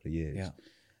last couple of years.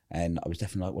 And I was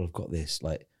definitely like, well, I've got this.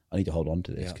 Like, I need to hold on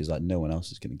to this because like no one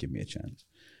else is going to give me a chance.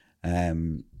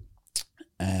 And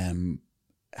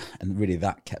really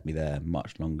that kept me there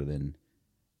much longer than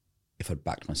if I'd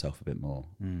backed myself a bit more.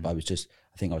 But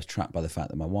I think I was trapped by the fact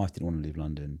that my wife didn't want to leave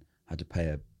London, had to pay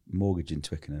a mortgage in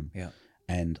Twickenham.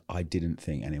 And I didn't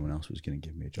think anyone else was going to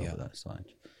give me a job at that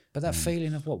stage. But that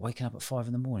feeling of waking up at 5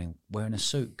 a.m, wearing a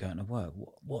suit, going to work,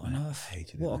 what on earth?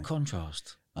 What a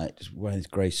contrast. Like just wearing this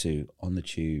grey suit on the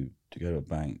tube to go to a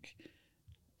bank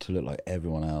to look like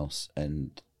everyone else.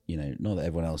 And, you know, not that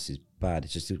everyone else is bad,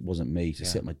 it's just it wasn't me to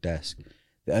sit at my desk.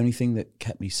 The only thing that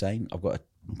kept me sane, I've got a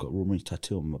Royal Marines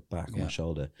tattoo on my back, on my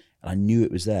shoulder, and I knew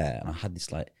it was there, and I had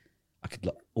this like, I could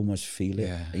like, almost feel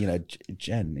it, you know,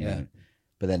 Jen, you know.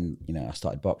 But then, you know, I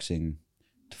started boxing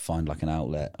to find like an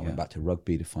outlet. I went back to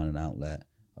rugby to find an outlet.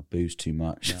 I boozed too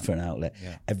much for an outlet.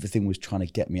 Everything was trying to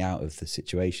get me out of the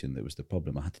situation that was the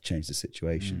problem. I had to change the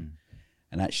situation.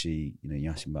 And actually, you know, you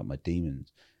asked me about my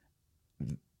demons.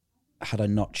 Had I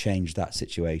not changed that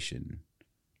situation,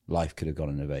 life could have gone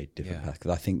in a very different path.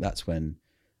 Because I think that's when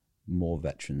more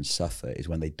veterans suffer, is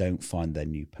when they don't find their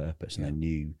new purpose and their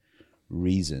new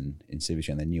reason in civic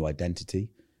and their new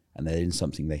identity, and they're in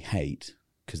something they hate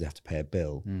because they have to pay a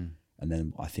bill. And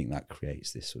then I think that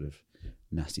creates this sort of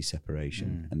nasty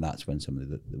separation. And that's when some of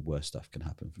the worst stuff can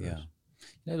happen for us.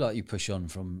 You know, like you push on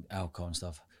from alcohol and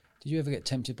stuff. Did you ever get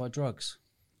tempted by drugs?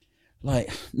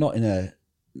 Like, not in a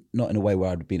way where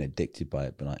I'd been addicted by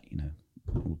it, but like, you know,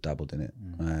 all dabbled in it.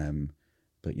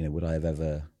 But, you know, would I have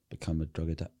ever become a drug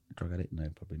addict? No,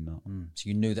 probably not. So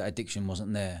you knew that addiction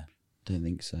wasn't there? Don't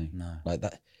think so. No. Like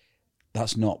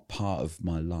that's not part of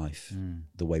my life.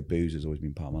 The way booze has always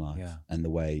been part of my life. Yeah. And the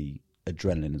way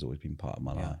adrenaline has always been part of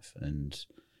my life. And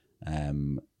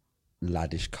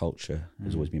laddish culture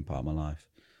has always been part of my life.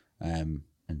 And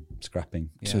scrapping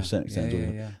to a certain extent.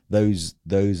 Those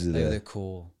are the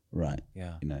core. Right.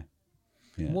 Yeah. You know.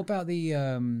 Yeah. What about the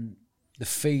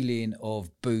feeling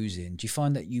of boozing? Do you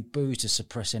find that you booze to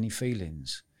suppress any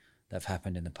feelings that have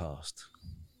happened in the past?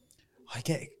 I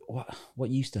get what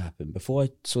used to happen before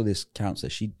I saw this counsellor.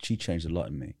 She changed a lot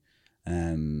in me.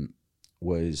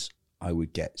 Was I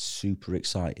would get super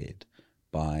excited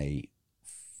by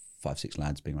 5-6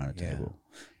 lads being around a table,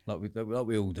 like we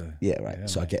all do. Yeah, right.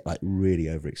 So I get like really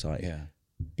overexcited. Yeah.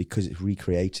 Because it's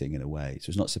recreating in a way. So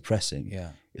it's not suppressing.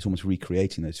 Yeah. It's almost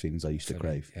recreating those feelings I used to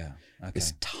crave. Yeah. Okay.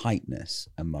 This tightness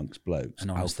amongst blokes,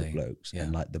 and alpha blokes,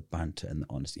 and like the banter and the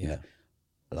honesty. Yeah.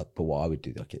 Like, but what I would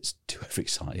do, like, it's too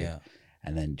overexcited. Yeah.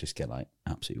 And then just get like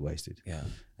absolutely wasted. Yeah.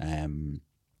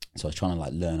 So I was trying to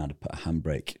like learn how to put a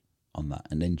handbrake on that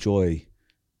and enjoy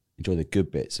the good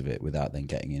bits of it without then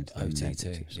getting into the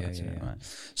negative sides of it. Right.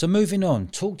 So moving on,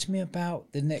 talk to me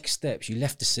about the next steps. You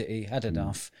left the city, had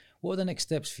enough. What are the next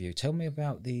steps for you? Tell me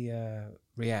about the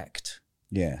React.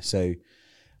 Yeah. So, I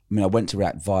mean, I went to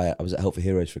React I was at Help for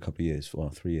Heroes for a couple of years,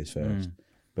 3 years first.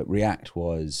 But React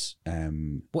was...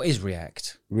 what is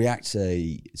React? React's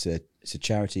it's a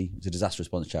charity, it's a disaster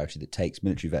response charity that takes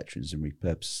military veterans and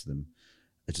repurposes them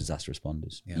as disaster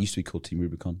responders. Yeah. It used to be called Team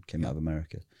Rubicon, came out of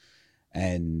America.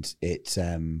 And it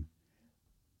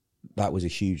that was a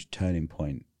huge turning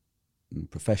point. And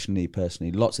professionally,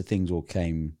 personally, lots of things all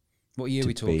came... What year are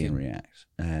we talking? Be in React.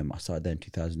 I started there in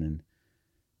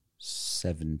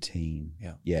 2017.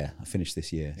 Yeah. Yeah, I finished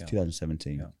this year,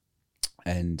 2017. Yeah.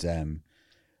 And,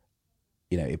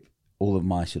 you know, all of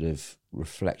my sort of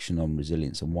reflection on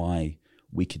resilience and why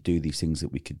we could do these things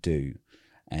that we could do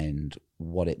and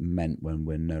what it meant when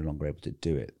we're no longer able to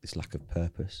do it, this lack of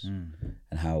purpose and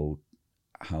how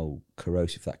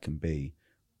corrosive that can be,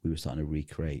 we were starting to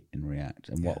recreate in React.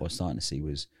 And what we're starting to see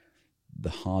was the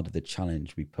harder the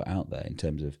challenge we put out there in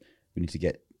terms of we need to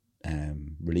get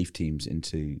relief teams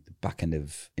into the back end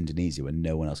of Indonesia where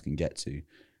no one else can get to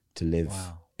live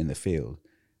in the field.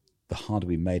 The harder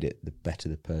we made it, the better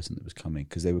the person that was coming,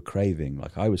 because they were craving,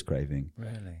 like I was craving,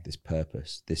 this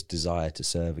purpose, this desire to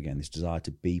serve again, this desire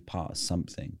to be part of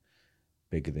something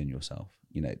bigger than yourself,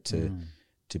 you know,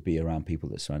 to be around people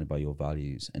that are surrounded by your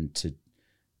values and to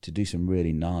do some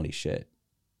really gnarly shit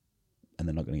and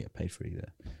they're not going to get paid for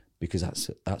either. Because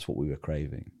that's what we were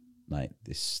craving, like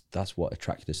this. That's what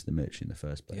attracted us to the military in the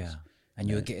first place. Yeah, and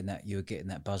you were getting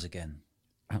that buzz again.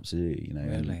 Absolutely, you know.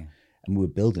 Really, and we were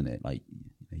building it. Like,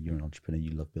 you know, you're an entrepreneur,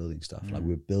 you love building stuff. Like we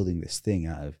were building this thing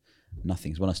out of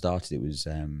nothing. So when I started, it was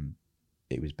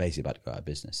basically about to go out of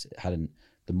business. It hadn't.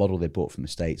 The model they bought from the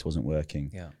States wasn't working.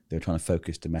 Yeah, they were trying to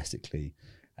focus domestically,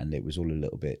 and it was all a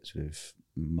little bit sort of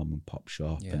mum and pop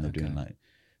shop, and they're doing like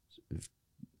sort of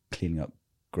cleaning up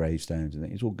gravestones and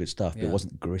it's all good stuff, but it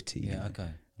wasn't gritty. Yeah, okay.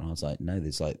 And I was like, no,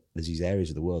 there's these areas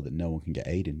of the world that no one can get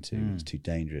aid into. It's too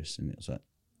dangerous, and it was like,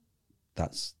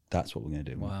 that's what we're going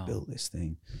to do. Wow. We built this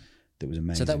thing that was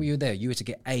amazing. So that when you were there, you were to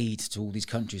get aid to all these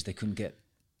countries they couldn't get.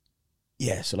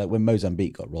 Yeah, so like when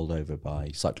Mozambique got rolled over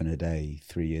by Cyclone Idai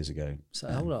 3 years ago. So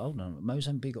hold on,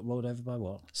 Mozambique got rolled over by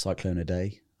what? Cyclone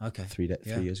Idai. Okay. 3 years ago.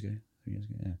 3 years ago.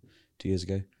 Yeah, 2 years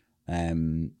ago.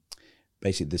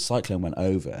 Basically, the cyclone went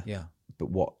over. Yeah. But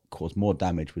what caused more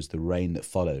damage was the rain that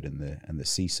followed and the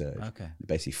sea surge. Okay. It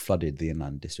basically flooded the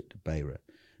inland district of Beira.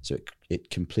 So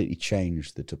it completely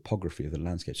changed the topography of the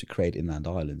landscape. So it created inland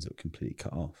islands that were completely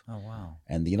cut off. Oh, wow.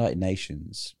 And the United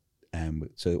Nations,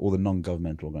 so all the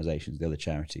non-governmental organisations, the other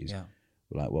charities,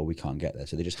 were like, well, we can't get there.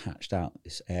 So they just hatched out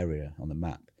this area on the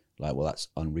map. Like, well, that's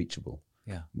unreachable.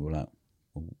 Yeah. And we were like,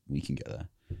 well, we can get there.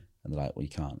 And they're like, well, you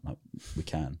can't. Like, we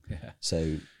can. Yeah.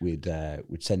 So we'd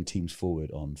send teams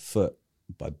forward on foot,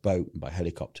 by boat and by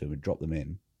helicopter. We'd drop them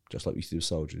in, just like we used to do with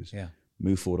soldiers. Yeah.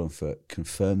 Move forward on foot,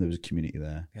 confirm there was a community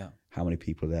there. Yeah. How many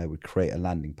people are there? We'd create a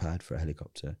landing pad for a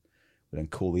helicopter. We'd then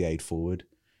call the aid forward,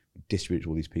 distribute to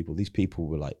all these people. These people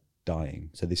were like dying.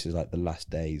 So this is like the last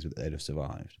days that they'd have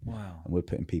survived. Wow. And we're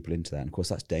putting people into that. And of course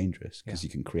that's dangerous because you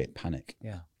can create panic.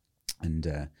 Yeah.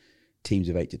 And teams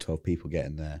of 8 to 12 people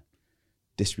getting there,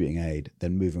 distributing aid,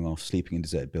 then moving off, sleeping in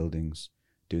deserted buildings,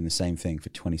 doing the same thing for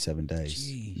 27 days,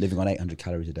 living on 800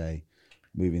 calories a day,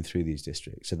 moving through these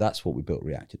districts. So that's what we built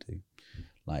React to do.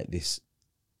 Like this,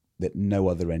 that no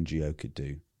other NGO could do.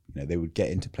 You know, they would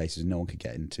get into places no one could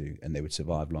get into, and they would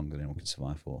survive longer than anyone could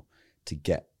survive for, to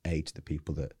get aid to the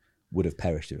people that would have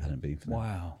perished if it hadn't been for them.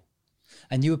 Wow.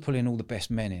 And you were pulling all the best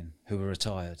men in who were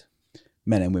retired.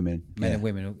 Men and women. Men and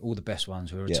women, all the best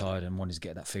ones who are retired and wanted to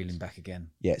get that feeling back again.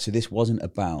 Yeah, so this wasn't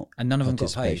about And none of them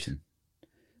got paid?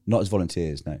 Not as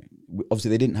volunteers, no. Obviously,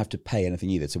 they didn't have to pay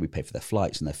anything either, so we paid for their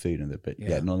flights and their food, none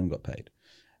of them got paid.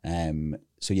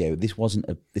 So yeah, this wasn't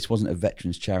a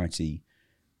veterans charity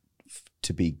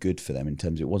to be good for them in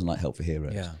terms of, it wasn't like Help for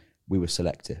Heroes. Yeah. We were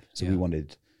selective, so we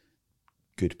wanted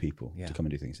good people to come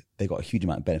and do things. They got a huge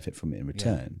amount of benefit from it in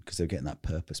return because they were getting that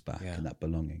purpose back and that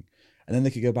belonging. And then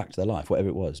they could go back to their life, whatever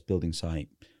it was, building site,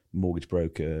 mortgage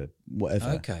broker,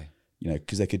 whatever. Okay. You know,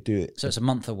 because they could do it. So it's a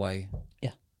month away.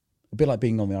 Yeah. A bit like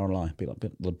being on the RLI. A bit like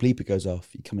the bleeper goes off,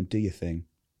 you come and do your thing,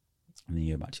 and then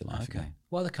you go back to your life. Okay. Again.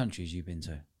 What other countries you been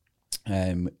to?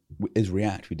 As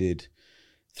React, we did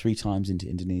 3 times into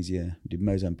Indonesia. We did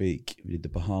Mozambique. We did the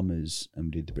Bahamas, and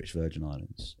we did the British Virgin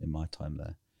Islands in my time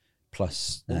there.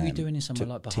 Plus, what were you doing in somewhere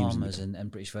like Bahamas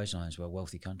and British Virgin Islands, were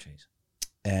wealthy countries?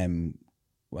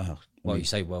 Well, you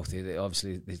say wealthy.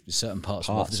 Obviously, there's certain parts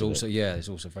of wealth. There's also there's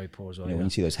also very poor as well. You know, when you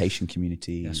see those Haitian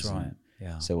communities. That's right.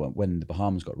 Yeah. So when the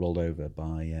Bahamas got rolled over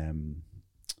by,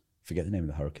 forget the name of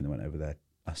the hurricane that went over there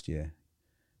last year,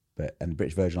 and the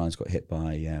British Virgin Islands got hit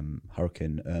by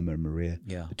Hurricane Irma and Maria,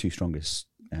 the 2 strongest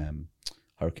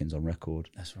hurricanes on record.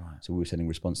 That's right. So we were sending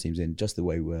response teams in just the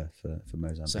way we were for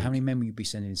Mozambique. So how many men would you be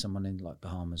sending someone in like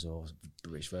Bahamas or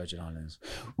British Virgin Islands?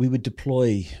 We would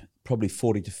deploy probably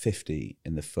 40 to 50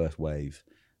 in the first wave.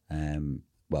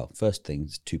 Well, first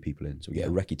thing's 2 people in. So we get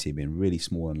a recce team in, really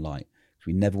small and light. Because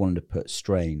we never wanted to put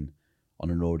strain on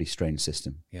an already strained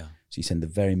system. Yeah. So you send the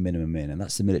very minimum in, and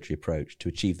that's the military approach, to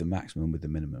achieve the maximum with the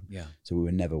minimum. Yeah. So we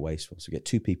were never wasteful. So we get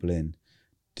 2 people in,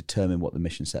 determine what the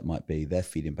mission set might be. They're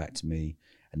feeding back to me,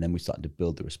 and then we started to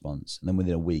build the response. And then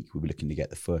within a week, we were looking to get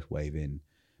the first wave in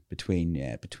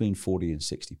between 40 and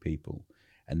 60 people,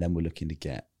 and then we're looking to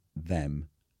get them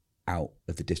out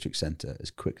of the district centre as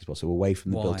quick as possible, away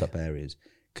from the built-up areas,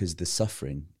 because the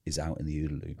suffering is out in the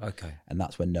OODA loop. Okay. And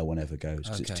that's where no one ever goes,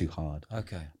 because it's too hard.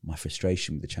 Okay. My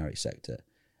frustration with the charity sector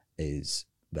is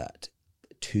that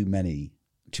too many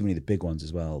of the big ones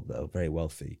as well that are very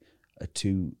wealthy are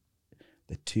too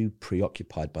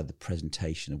preoccupied by the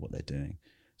presentation of what they're doing.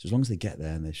 So as long as they get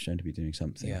there and they're shown to be doing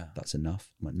something, that's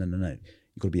enough. I'm like, no.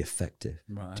 You've got to be effective.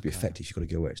 Right, to be effective, you've got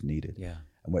to go where it's needed. Yeah.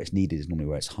 And where it's needed is normally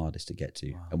where it's hardest to get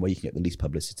to, and where you can get the least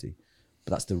publicity.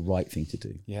 But that's the right thing to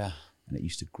do. Yeah. And it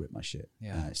used to grip my shit.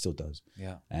 Yeah. It still does.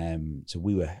 Yeah. So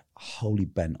we were wholly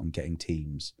bent on getting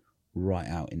teams right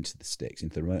out into the sticks,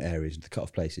 into the remote areas, into the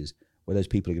cut-off places where those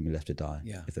people are going to be left to die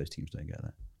if those teams don't get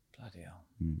there. Bloody hell.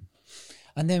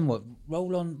 And then what?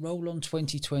 Roll on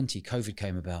 2020. COVID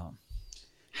came about.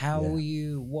 How were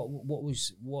you? What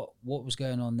was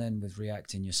going on then with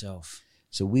Reacting yourself?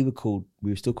 So we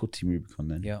were still called Team Rubicon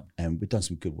then. Yeah. And we'd done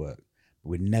some good work, but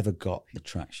we never got the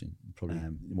traction. Probably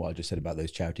what I just said about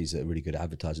those charities that are really good at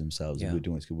advertising themselves, and we were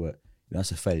doing this good work.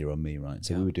 That's a failure on me, right?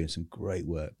 So we were doing some great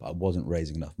work, but I wasn't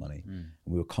raising enough money. And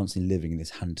we were constantly living in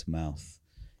this hand-to-mouth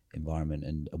environment.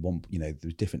 And at one, there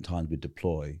was different times we'd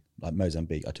deploy. Like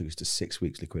Mozambique, I took us to 6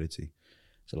 weeks liquidity.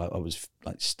 So like I was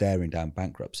like staring down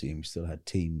bankruptcy, and we still had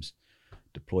teams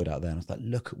deployed out there. And I was like,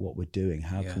 look at what we're doing.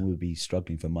 How can we be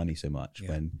struggling for money so much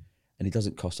when, and it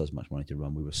doesn't cost us much money to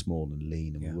run. We were small and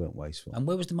lean, and we weren't wasteful. And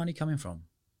where was the money coming from?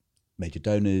 Major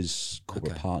donors,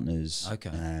 corporate partners. Okay.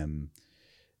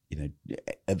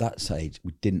 At that stage,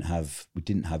 we didn't have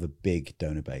a big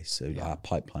donor base, so our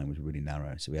pipeline was really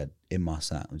narrow. So we had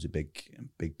Inmarsat, who was a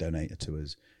big donator to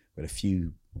us. We had a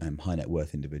few high net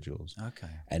worth individuals. Okay.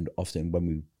 And often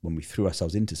when we threw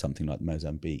ourselves into something like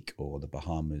Mozambique or the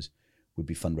Bahamas, we'd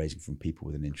be fundraising from people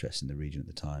with an interest in the region at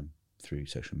the time through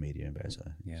social media and various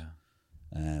other things. Yeah.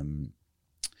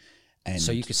 And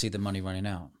so you could see the money running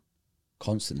out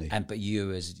constantly. But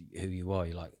you, as who you are,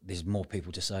 you're like, there's more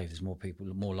people to save. There's more people,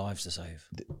 more lives to save.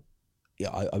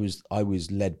 I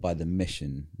was led by the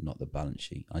mission, not the balance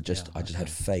sheet. I just had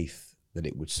faith that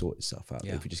it would sort itself out.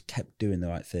 If we just kept doing the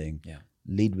right thing,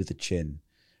 lead with the chin,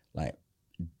 like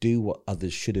do what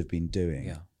others should have been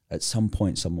doing. At some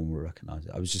point, someone will recognize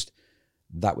it.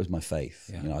 That was my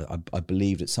faith. I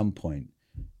believed at some point,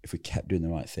 if we kept doing the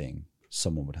right thing,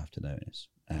 someone would have to notice.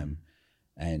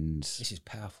 And this is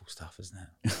powerful stuff, isn't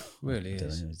it? Really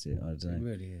is. I don't know. It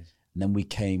really is. And then we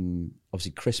came,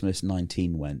 obviously Christmas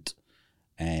 19 went,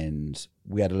 and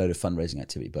we had a load of fundraising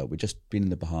activity, but we'd just been in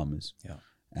the Bahamas. Yeah.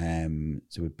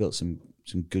 So we built some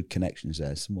good connections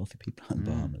there, some wealthy people in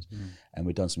the Bahamas, and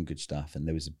we'd done some good stuff. And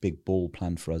there was a big ball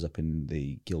planned for us up in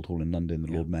the Guildhall in London.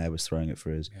 The Lord Mayor was throwing it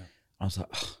for us. Yeah. I was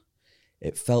like,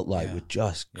 it felt like we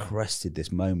just crested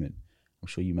this moment. I'm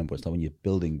sure you remember it's like when you're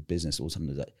building business, all of a sudden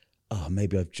it's like,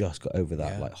 maybe I've just got over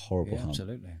that like horrible hump.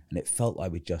 Absolutely. And it felt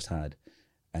like we just had.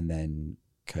 And then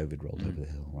COVID rolled over the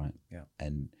hill, right? Yeah.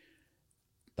 And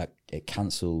that it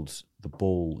cancelled the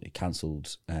ball. It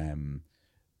cancelled.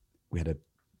 We had a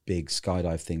big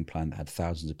skydive thing planned that had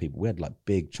thousands of people. We had like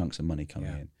big chunks of money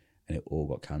coming in, and it all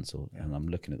got cancelled. Yeah. And I'm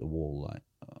looking at the wall like,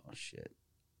 oh shit,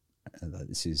 and like,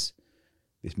 this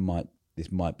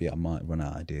might be, I might run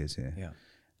out of ideas here. Yeah.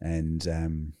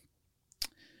 And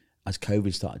as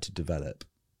COVID started to develop,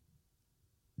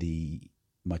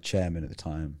 my chairman at the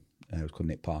time was called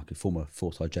Nick Parker, former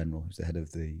four-star general, who's the head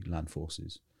of the land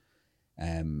forces,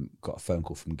 got a phone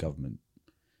call from government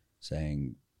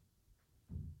saying,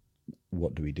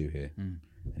 what do we do here? And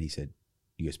he said,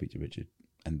 you go speak to Richard.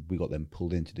 And we got them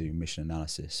pulled in to do mission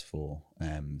analysis for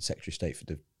Secretary of State for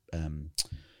the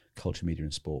Culture, Media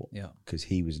and Sport, because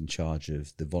he was in charge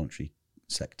of the voluntary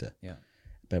sector. Yeah.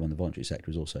 Bear in mind, the voluntary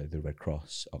sector is also the Red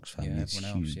Cross, Oxfam, these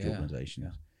huge organisations.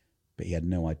 Yeah. But he had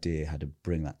no idea how to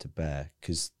bring that to bear,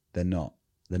 because they're not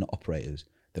operators.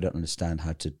 They don't understand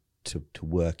how to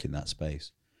work in that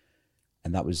space.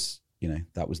 And that was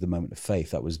the moment of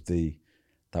faith. That was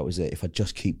it. If I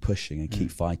just keep pushing and keep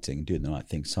fighting and doing the right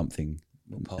thing, something,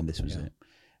 and this was it.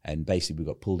 And basically we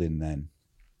got pulled in then.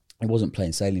 It wasn't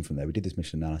plain sailing from there. We did this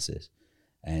mission analysis,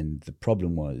 and the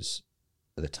problem was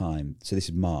at the time, so this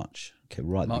is March,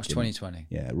 right? March 2020.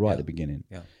 Yeah, right at the beginning.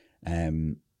 Yeah.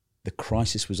 The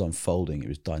crisis was unfolding. It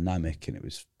was dynamic, and it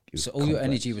was so all complex. Your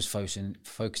energy was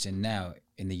focusing now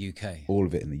in the UK? All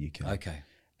of it in the UK. Okay.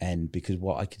 And because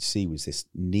what I could see was this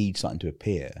need starting to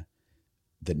appear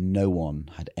that no one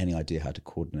had any idea how to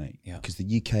coordinate. Yeah. Because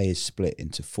the UK is split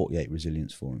into 48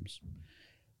 resilience forums,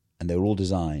 and they were all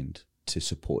designed to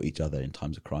support each other in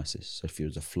times of crisis. So if there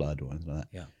was a flood or anything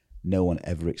like that, no one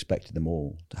ever expected them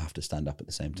all to have to stand up at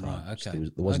the same time. Right, okay. So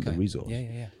there wasn't the resource.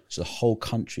 Yeah. So the whole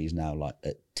country is now like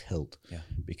at tilt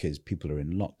because people are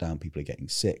in lockdown, people are getting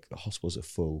sick, the hospitals are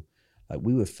full. Like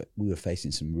we were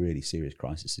facing some really serious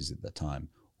crises at the time,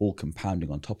 all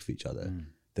compounding on top of each other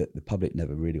that the public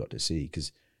never really got to see,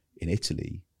 because in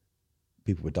Italy,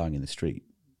 people were dying in the street,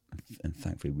 and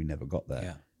thankfully we never got there.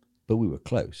 Yeah. But we were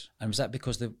close. And was that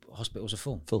because the hospitals are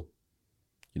full? Full.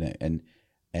 And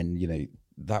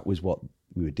that was what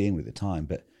we were dealing with at the time.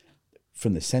 But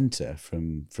from the centre,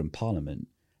 from Parliament,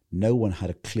 no one had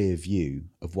a clear view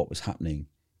of what was happening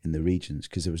in the regions,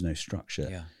 because there was no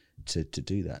structure to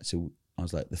do that. So I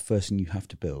was like, the first thing you have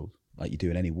to build, like you do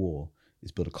in any war,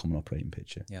 is build a common operating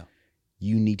picture. Yeah.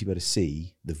 You need to be able to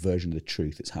see the version of the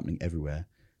truth that's happening everywhere,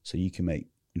 so you can make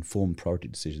informed priority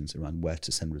decisions around where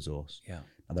to send resource. Yeah.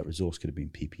 Now that resource could have been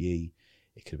PPE,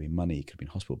 it could have been money, it could have been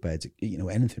hospital beds,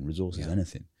 anything, resources,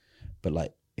 anything. But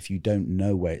like, if you don't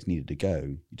know where it's needed to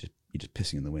go, you're just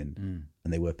pissing in the wind.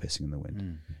 And they were pissing in the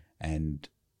wind. And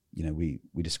we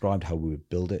described how we would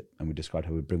build it, and we described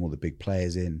how we'd bring all the big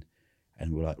players in,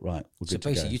 and we're like, right, we're good to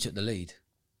go. So basically you took the lead.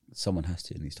 Someone has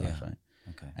to in these times, right?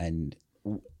 Okay. And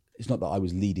it's not that I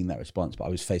was leading that response, but I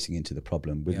was facing into the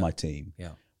problem with my team.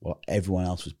 Yeah. Well, everyone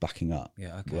else was backing up.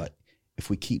 Yeah. Okay. We're like, if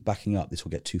we keep backing up, this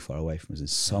will get too far away from us, and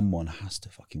someone has to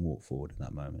fucking walk forward in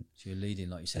that moment. So you're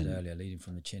leading, like you said earlier, leading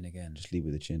from the chin again. Just lead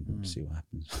with the chin and see what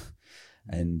happens.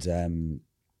 And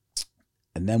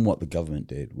then what the government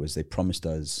did was they promised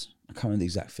us, I can't remember the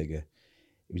exact figure.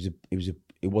 It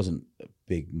wasn't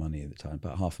big money at the time,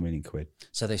 about £500,000.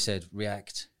 So they said,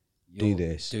 react, do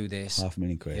this,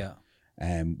 £500,000.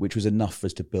 Yeah. Which was enough for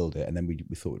us to build it, and then we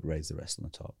thought we'd raise the rest on the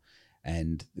top.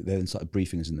 And they then started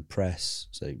briefing us in the press.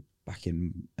 So back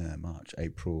in March,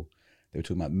 April, they were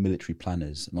talking about military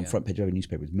planners. And on front page of every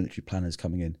newspaper was military planners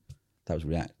coming in. That was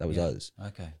React. That was us.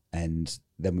 Okay. And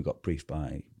then we got briefed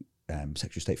by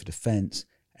Secretary of State for Defence.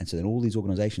 And so then all these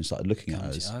organisations started looking at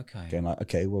us, going like,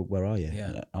 okay, well, where are you?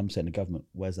 Yeah. I'm saying to government,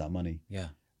 where's that money? Yeah.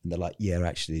 And they're like, yeah,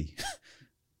 actually,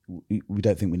 we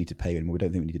don't think we need to pay you anymore. We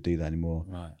don't think we need to do that anymore.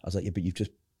 Right. I was like, yeah, but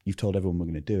you've told everyone we're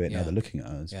going to do it. Yeah. Now they're looking at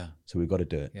us. Yeah. So we've got to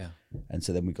do it. Yeah. And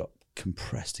so then we got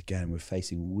compressed again. We're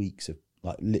facing weeks of,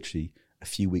 like, literally a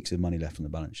few weeks of money left on the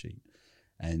balance sheet.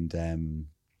 And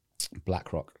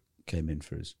BlackRock came in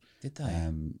for us. Did they?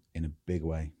 In a big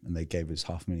way. And they gave us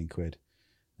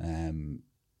 £500,000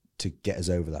 to get us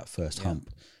over that first hump,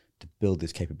 to build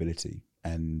this capability.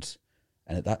 And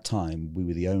at that time, we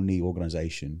were the only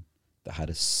organisation that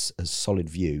had a solid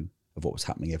view of what was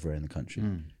happening everywhere in the country.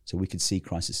 So we could see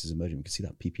crises emerging. We could see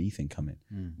that PPE thing coming.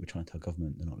 We're trying to tell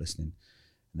government they're not listening.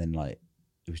 And then, like,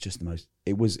 it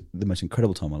was the most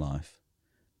incredible time of my life,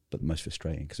 but the most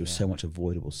frustrating, because there was so much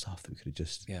avoidable stuff that we could have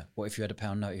just... Yeah. What if you had a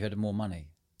pound note, you had more money?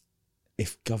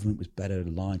 If government was better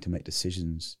aligned to make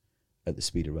decisions at the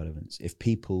speed of relevance, if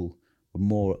people were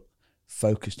more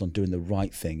focused on doing the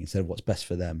right thing instead of what's best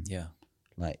for them. Yeah.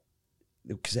 Like,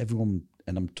 because everyone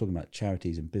I'm talking about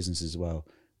charities and businesses as well.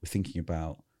 We're thinking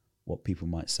about what people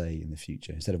might say in the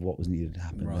future instead of what was needed to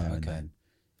happen there and then.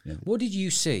 You know. What did you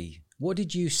see?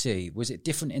 Was it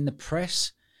different in the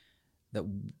press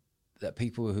that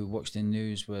people who watched the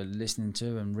news were listening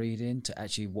to and reading to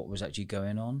actually what was actually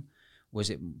going on? Was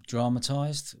it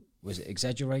dramatized? Was it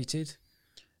exaggerated?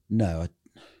 No,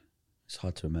 it's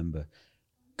hard to remember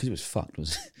because it was fucked,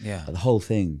 was it? Yeah. The whole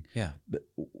thing. Yeah. But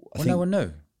no one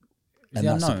knew. And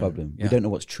that's the problem. Yeah. We don't know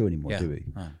what's true anymore, do we?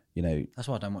 No. You know. That's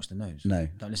why I don't watch the news. No.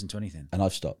 Don't listen to anything. And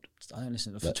I've stopped. I don't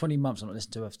listen. For 20 months, I'm not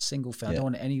listening to a single film. I don't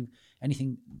want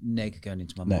anything neg going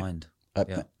into my mind.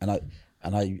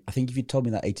 And I think if you told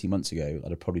me that 18 months ago,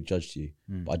 I'd have probably judged you.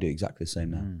 But I do exactly the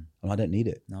same now. And I don't need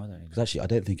it. No, I don't need it. Because actually, I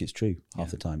don't think it's true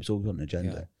half the time. It's all got an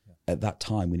agenda. At that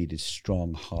time, we needed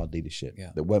strong, hard leadership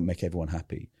that won't make everyone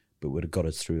happy, but would have got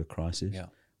us through a crisis. Yeah.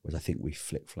 Whereas I think we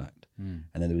flick-flacked. And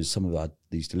then there was some of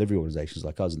these delivery organisations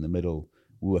like us in the middle,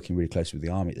 we were working really closely with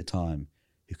the army at the time,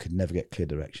 who could never get clear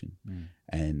direction.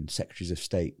 And secretaries of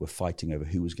state were fighting over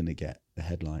who was going to get the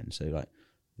headline. So like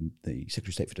the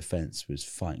Secretary of State for Defence was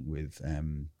fighting with,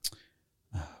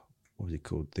 what was it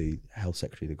called? The health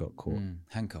secretary that got caught.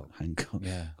 Hancock.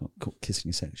 Yeah. Got caught kissing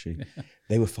a secretary.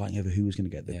 They were fighting over who was going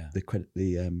to get the credit,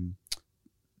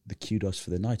 the kudos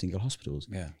for the Nightingale hospitals.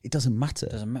 Yeah. It doesn't matter.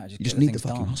 It doesn't matter. You just need the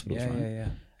fucking hospitals, right? Yeah.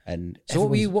 And so what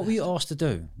were you asked to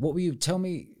do? What were you tell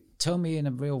me in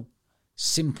a real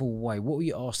simple way, what were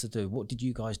you asked to do? What did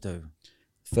you guys do?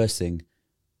 First thing,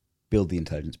 build the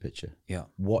intelligence picture. Yeah.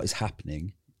 What is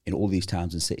happening in all these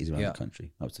towns and cities around the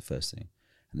country? That was the first thing.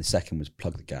 And the second was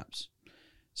plug the gaps.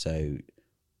 So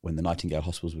when the Nightingale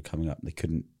hospitals were coming up, they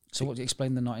couldn't. So what do you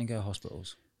explain the Nightingale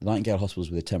hospitals? The Nightingale hospitals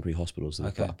were the temporary hospitals that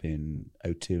were put up in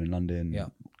O2 in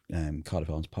London, Cardiff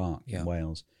Arms Park in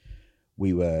Wales.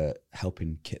 We were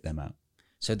helping kit them out.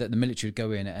 So that the military would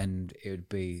go in and it would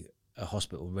be a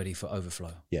hospital ready for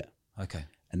overflow? Yeah. Okay.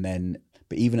 And then,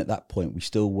 but even at that point, we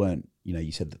still weren't, you know,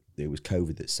 you said that it was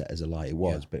COVID that set us alight. It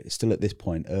was, but still at this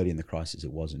point, early in the crisis,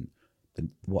 it wasn't.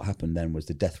 What happened then was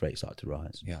the death rate started to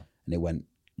rise. Yeah. And it went,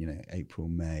 you know, April,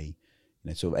 May, you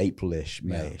know, sort of April-ish,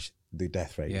 May-ish, the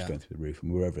death rate was going through the roof.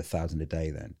 And we were over 1,000 a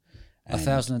day then.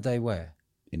 1,000 a day where?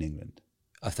 In England.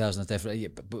 1,000 a day.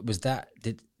 But was that,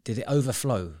 did it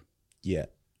overflow? Yeah.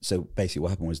 So basically what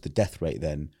happened was the death rate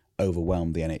then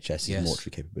overwhelmed the NHS's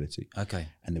mortuary capability. Okay.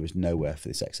 And there was nowhere for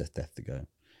this excess death to go.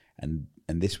 And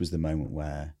this was the moment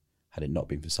where, had it not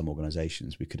been for some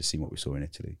organisations, we could have seen what we saw in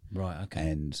Italy. Right, okay.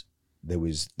 And there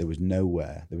was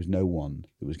nowhere, there was no one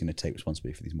that was going to take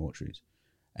responsibility for these mortuaries.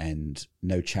 And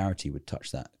no charity would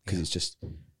touch that because it's just,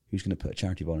 who's going to put a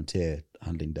charity volunteer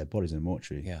handling dead bodies in a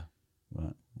mortuary? Yeah.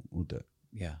 Right, we'll do it.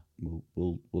 Yeah.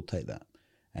 We'll take that.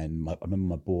 And I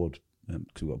remember my board,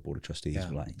 because we've got a board of trustees,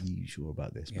 were like, "Are you sure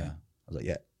about this, man?" I was like,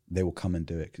 "Yeah, they will come and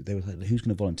do it." Cause they were like, "Who's going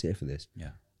to volunteer for this?"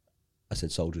 Yeah. I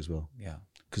said, "Soldiers will." Yeah.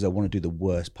 Because they want to do the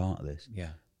worst part of this.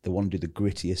 Yeah. They want to do the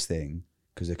grittiest thing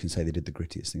because they can say they did the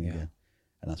grittiest thing again.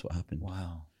 And that's what happened.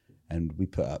 Wow. And we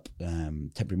put up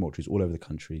temporary mortuaries all over the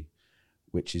country,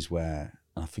 which is where,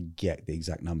 and I forget the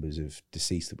exact numbers of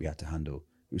deceased that we had to handle.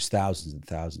 It was thousands and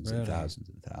thousands and thousands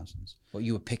and thousands. Well,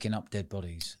 you were picking up dead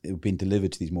bodies? It had been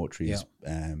delivered to these mortuaries.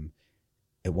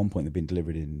 At one point, they'd been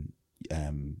delivered in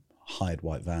hired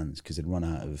white vans because they'd run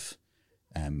out of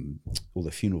all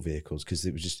the funeral vehicles because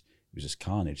it was just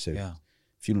carnage. So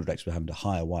funeral directors were having to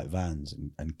hire white vans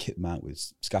and kit them out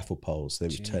with scaffold poles. So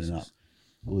they were turning up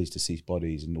all these deceased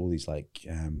bodies and all these like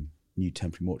new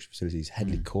temporary mortuary facilities.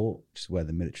 Headley Court, which is where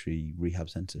the military rehab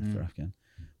centre for Afghan,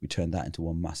 we turned that into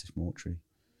one massive mortuary.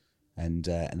 And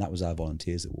that was our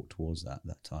volunteers that walked towards that at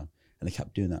that time. And they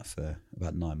kept doing that for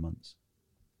about 9 months.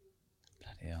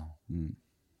 Bloody hell.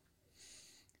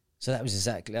 So that was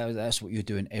that's what you were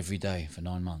doing every day for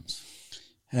 9 months?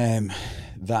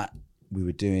 That we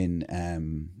were doing,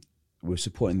 we were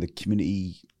supporting the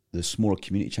community, the smaller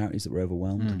community charities that were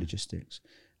overwhelmed with logistics.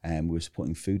 We were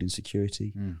supporting food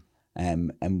insecurity.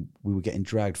 And we were getting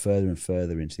dragged further and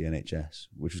further into the NHS,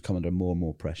 which was coming under more and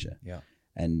more pressure. Yeah.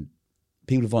 And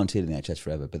people have volunteered in the NHS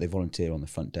forever, but they volunteer on the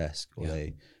front desk or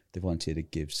they volunteer to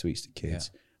give sweets to kids.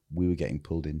 We were getting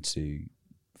pulled into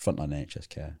frontline NHS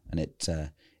care, and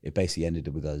it basically ended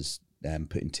with us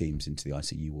putting teams into the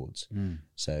ICU wards.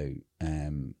 So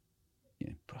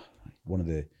one of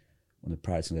the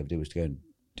proudest things I ever did was to go and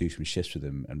do some shifts with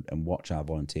them and watch our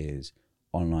volunteers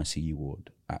on an ICU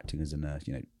ward acting as a nurse,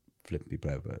 you know, flipping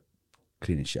people over,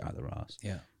 cleaning shit out of their ass,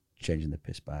 changing their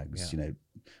piss bags, you know,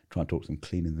 trying to talk to them,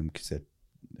 cleaning them because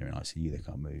they're in ICU, they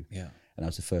can't move. And that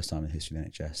was the first time in the history of the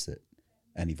NHS that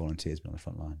any volunteers been on the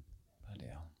front line. Bloody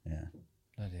hell. Yeah.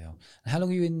 Bloody hell. And how long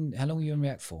were you in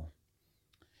React for?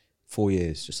 4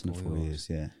 years, just under 4 years.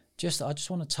 Yeah. I just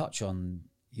want to touch on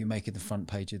you making the front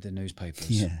page of the newspapers.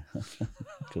 Yeah, of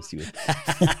course you would.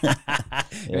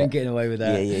 You ain't getting away with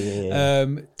that. Yeah.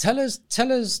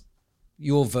 Tell us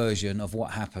your version of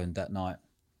what happened that night.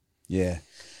 Yeah.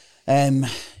 There's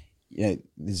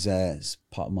it's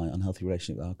part of my unhealthy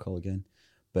relationship with alcohol again.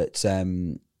 But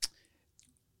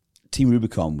Team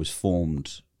Rubicon was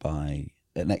formed by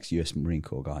an ex-US Marine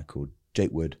Corps guy called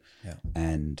Jake Wood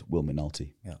and Will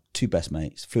McNulty. Yeah. Two best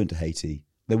mates, flew into Haiti.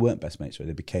 They weren't best mates, right?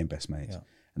 They became best mates. Yeah.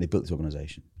 And they built this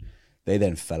organisation. They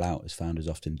then fell out, as founders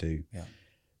often do. Yeah.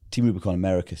 Team Rubicon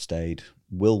America stayed.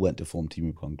 Will went to form Team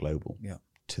Rubicon Global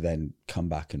to then come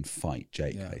back and fight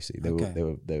Jake. Basically,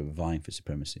 they were vying for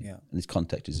supremacy. Yeah. And this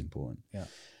context is important. Yeah.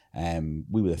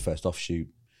 We were the first offshoot,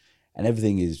 and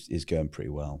everything is going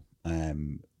pretty well.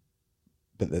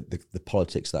 But the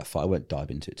politics of that fight, I won't dive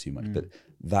into it too much. But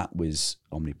that was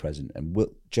omnipresent. And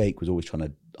Jake was always trying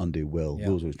to undo Will.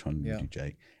 Will was always trying to undo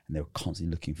Jake, and they were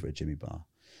constantly looking for a Jimmy Bar.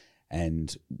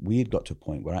 And we had got to a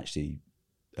point where actually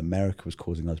America was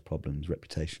causing us problems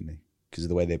reputationally because of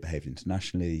the way they behaved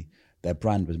internationally. Their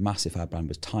brand was massive, our brand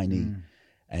was tiny.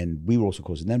 And we were also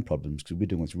causing them problems because we were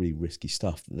doing this really risky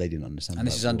stuff that they didn't understand. And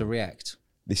this is under React?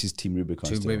 This is Team Rubicon.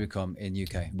 Team Rubicon in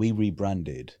UK. We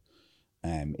rebranded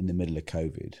in the middle of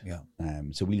COVID. Yeah.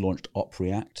 So we launched Op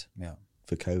React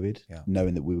for COVID,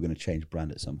 knowing that we were going to change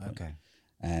brand at some point. Okay.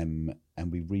 And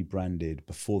we rebranded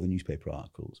before the newspaper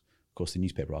articles. Of course, the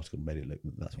newspaper article made it look,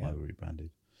 that's why we rebranded.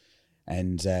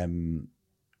 And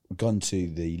gone to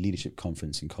the leadership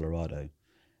conference in Colorado,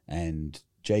 and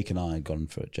Jake and I had gone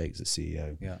for it. Jake's the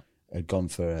CEO. Yeah. Had gone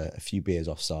for a few beers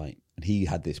off site, and he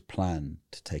had this plan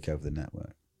to take over the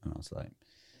network. And I was like,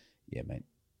 yeah, mate,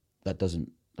 that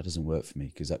doesn't work for me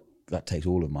because that takes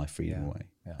all of my freedom away.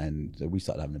 Yeah. And so we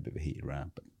started having a bit of a heated row,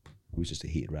 but it was just a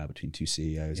heated row between two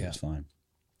CEOs. It was fine.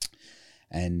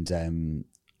 And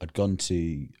I'd gone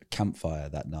to a campfire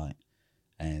that night,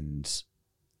 and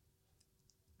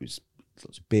it was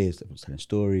lots of beers, everyone's telling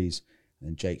stories, and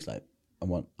then Jake's like, I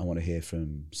want to hear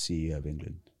from CEO of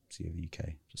England, CEO of the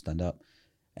UK, to stand up.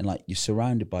 And like, you're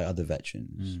surrounded by other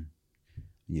veterans, and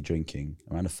you're drinking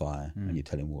around a fire, and you're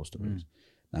telling war stories.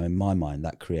 Now, in my mind,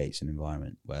 that creates an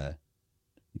environment where,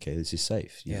 okay, this is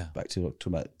safe. You know, back to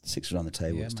talking about six around the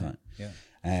table this time. Yeah.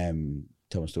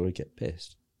 Tell my story, get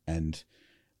pissed. And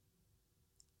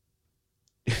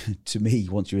to me,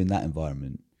 once you're in that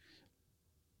environment,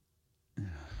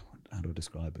 how do I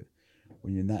describe it?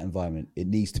 When you're in that environment, it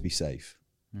needs to be safe.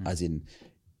 As in,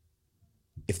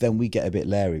 if then we get a bit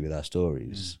leery with our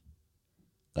stories,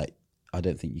 like, I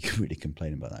don't think you can really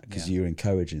complain about that because you're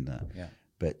encouraging that. Yeah.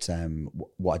 But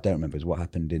what I don't remember is what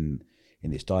happened in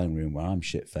this dining room where I'm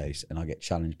shit-faced and I get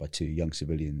challenged by two young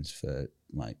civilians for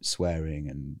like swearing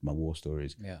and my war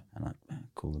stories. Yeah. And I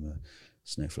call them a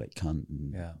snowflake cunt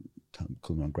and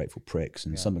call them ungrateful pricks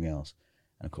and something else.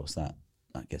 And of course that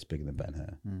gets bigger than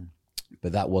Ben-Hur.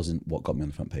 But that wasn't what got me on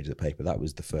the front page of the paper. That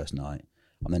was the first night.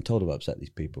 I'm then told I've upset these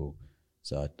people.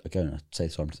 So I go and I say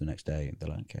sorry to them the next day, and they're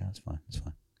like, okay, that's fine.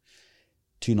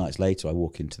 2 nights later, I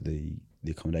walk into the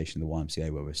accommodation, the YMCA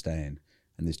where we're staying,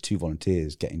 and there's 2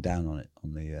 volunteers getting down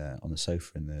on the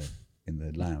sofa in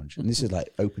the lounge. And this is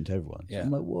like open to everyone. Yeah. So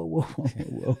I'm like, whoa.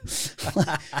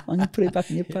 I'm going to put it back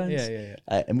in your pants.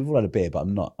 And we've all had a beer, but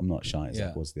I'm not shy as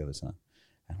I was the other time.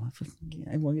 And I'm like,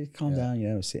 everyone calm down,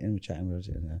 we're sitting, we're chatting, we're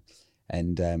sitting there.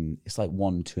 And it's like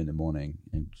 1, 2 in the morning,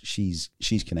 and she's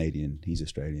Canadian, he's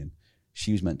Australian.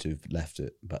 She was meant to have left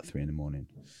at about 3 in the morning,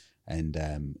 and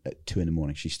at 2 in the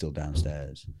morning she's still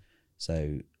downstairs.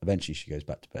 So eventually she goes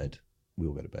back to bed. We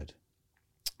all go to bed.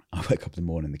 I wake up in the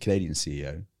morning. The Canadian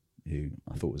CEO, who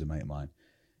I thought was a mate of mine,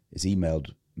 has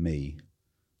emailed me,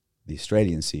 the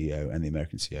Australian CEO and the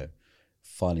American CEO,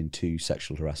 filing 2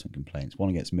 sexual harassment complaints, one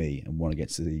against me and one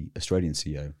against the Australian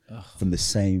CEO from the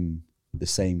same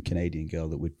Canadian girl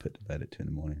that we'd put to bed at 2 in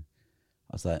the morning.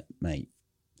 I was like, mate,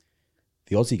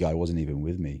 the Aussie guy wasn't even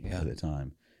with me at the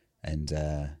time. And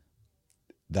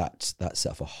that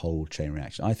set off a whole chain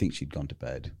reaction. I think she'd gone to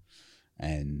bed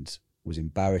and was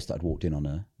embarrassed that I'd walked in on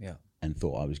her and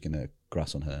thought I was going to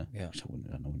grass on her, which I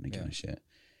wouldn't have given a shit.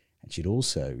 And she'd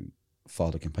also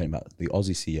filed a complaint about the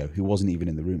Aussie CEO, who wasn't even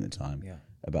in the room at the time,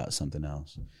 about something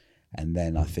else. And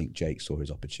then I think Jake saw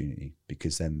his opportunity,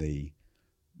 because then the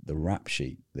rap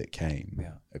sheet that came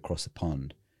across the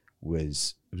pond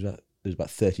was about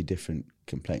 30 different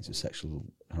complaints of sexual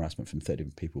harassment from 30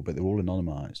 different people, but they're all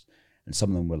anonymized. And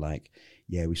some of them were like,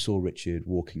 we saw Richard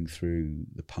walking through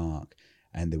the park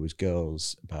and there was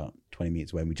girls about 20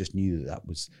 meters away and we just knew that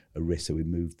was a risk, so we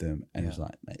moved them. And it was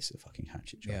like, mate, it's a fucking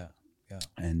hatchet job.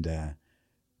 And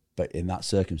But in that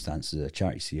circumstance, as a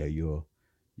charity CEO,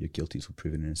 you're guilty until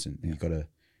proven innocent. And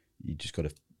you just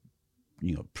gotta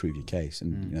prove your case.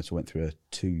 And so I went through a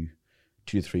 2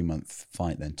 to 3 month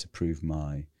fight then to prove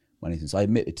my innocence. I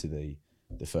admitted to the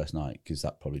first night because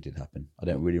that probably did happen. I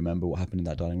don't really remember what happened in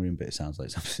that dining room, but it sounds like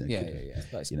something.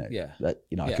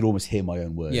 I could almost hear my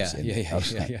own words.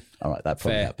 All right, that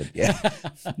probably happened. Yeah,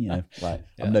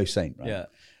 I'm no saint, right? Yeah.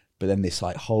 But then this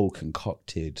like whole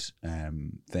concocted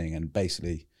thing, and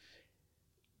basically,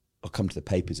 I'll come to the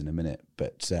papers in a minute,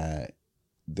 but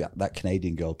that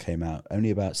Canadian girl came out only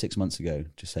about 6 months ago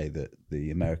to say that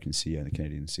the American CEO and the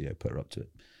Canadian CEO put her up to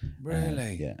it.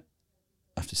 Really? Yeah.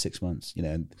 After 6 months,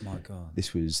 and my God,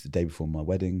 this was the day before my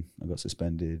wedding. I got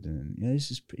suspended, and this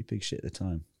is pretty big shit at the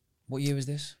time. What year was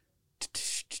this?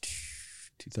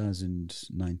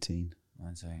 2019.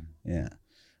 19. Yeah.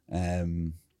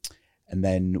 And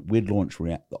then we'd launched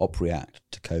OpReact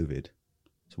to COVID.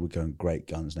 So we're going great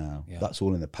guns now. Yeah. That's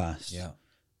all in the past. Yeah.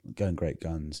 We're going great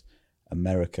guns.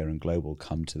 America and Global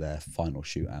come to their final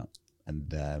shootout, and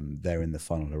they're in the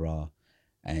final hurrah.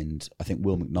 And I think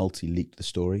Will McNulty leaked the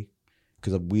story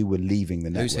because we were leaving the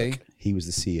network. Who's he? He was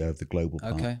the CEO of the Global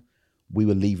part. Okay. We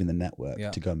were leaving the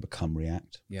network to go and become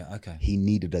React. Yeah, okay. He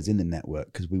needed us in the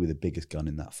network because we were the biggest gun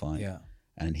in that fight. Yeah.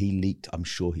 And he leaked, I'm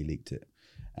sure he leaked it,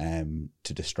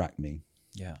 to distract me.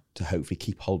 Yeah. To hopefully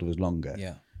keep hold of us longer.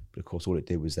 Yeah. But of course, all it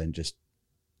did was then just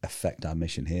affect our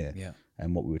mission here. Yeah.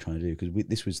 And what we were trying to do, because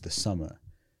this was the summer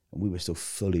and we were still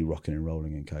fully rocking and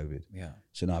rolling in COVID. Yeah.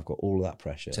 So now I've got all of that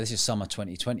pressure. So this is summer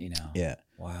 2020 now. Yeah.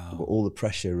 Wow. I've got all the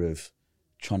pressure of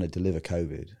trying to deliver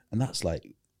COVID. And that's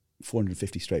like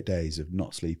 450 straight days of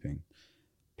not sleeping,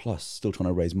 plus still trying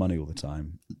to raise money all the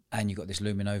time. And you got this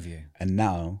looming over you. And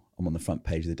now I'm on the front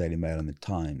page of the Daily Mail and the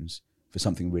Times for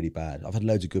something really bad. I've had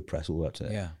loads of good press all up to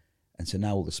it. Yeah. And so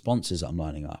now all the sponsors that I'm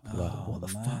lining up are like, what the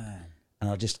fuck? And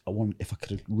I want, if I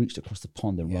could have reached across the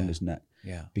pond and wrung his neck.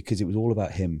 Yeah. Because it was all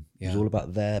about him. It was all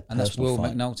about their personal fight. And that's Will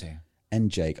McNulty.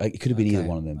 And Jake. It could have been either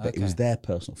one of them, but it was their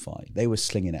personal fight. They were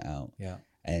slinging it out. Yeah.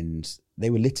 And they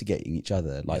were litigating each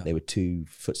other like they were two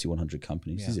FTSE 100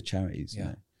 companies. Yeah. These are charities, you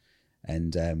know.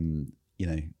 And,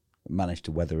 managed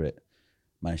to weather it,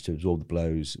 managed to absorb the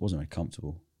blows. It wasn't very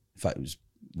comfortable. In fact, it was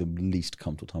the least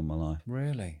comfortable time of my life.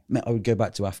 Really? I would go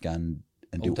back to Afghan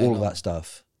and do all of that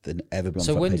stuff than ever be on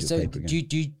the front page of the paper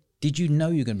again. Did you know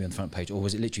you were going to be on the front page, or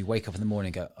was it literally wake up in the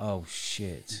morning and go, oh,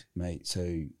 shit? Mate,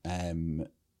 so I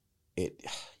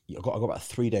got about a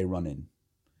 3-day run-in.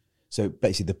 So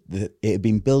basically, it had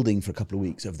been building for a couple of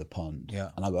weeks over the pond,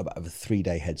 and I got about a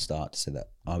 3-day head start to say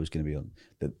that I was going to be on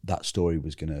that story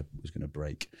was going to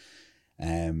break,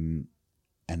 and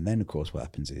then of course what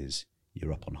happens is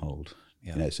you're up on hold,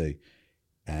 So,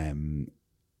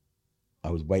 I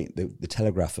was waiting. The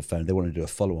Telegraph for phone. They wanted to do a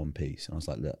follow-on piece, and I was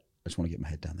like, look, I just want to get my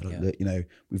head down. They're like, look,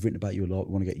 we've written about you a lot.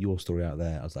 We want to get your story out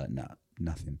there. I was like, nah,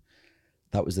 nothing.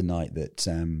 That was the night that.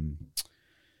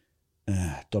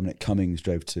 Dominic Cummings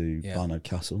drove to Barnard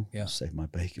Castle. Yeah. Saved my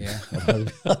bacon. Yeah.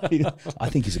 I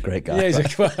think he's a great guy.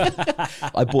 Yeah,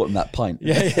 I bought him that pint.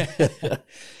 Yeah.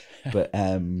 But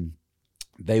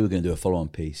they were going to do a follow-on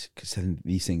piece because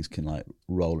these things can like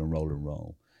roll and roll and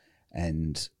roll.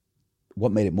 And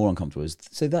what made it more uncomfortable is,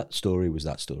 so that story was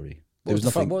that story. There was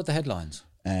nothing. What were the headlines?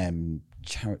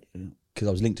 Because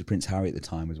I was linked to Prince Harry at the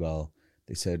time as well.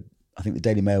 They said, I think the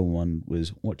Daily Mail one was,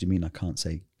 what do you mean I can't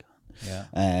say?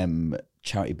 Yeah.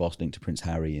 Charity boss linked to Prince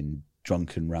Harry in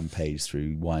drunken rampage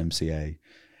through YMCA,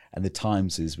 and the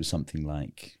Times' was something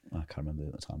like, I can't remember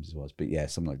what the Times' was, but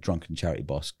something like drunken charity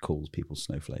boss calls people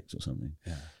snowflakes or something.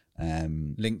 Yeah.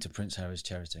 Linked to Prince Harry's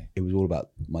charity. It was all about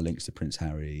my links to Prince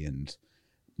Harry and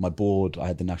my board. I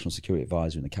had the National Security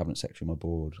Advisor and the Cabinet Secretary on my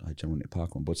board. I had General Nick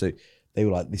Parker on board. So they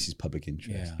were like, this is public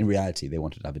interest. Yeah. In reality, they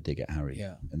wanted to have a dig at Harry.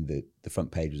 Yeah. And the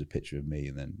front page was a picture of me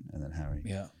and then Harry.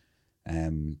 Yeah.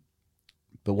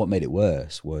 But what made it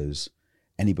worse was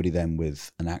anybody then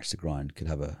with an axe to grind could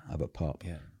have a pop.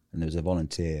 Yeah. And there was a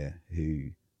volunteer who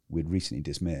we'd recently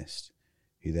dismissed,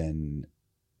 who then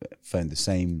phoned the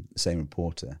same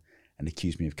reporter and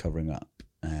accused me of covering up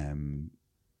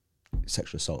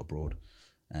sexual assault abroad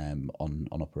on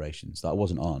operations that I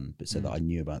wasn't on, but said that I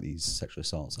knew about these sexual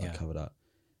assaults that I covered up.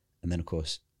 And then of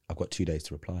course I've got 2 days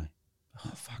to reply.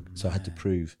 Oh fuck! So I had to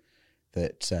prove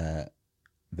that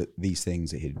these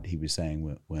things that he was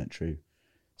saying weren't true.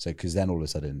 So because then all of a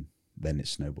sudden, then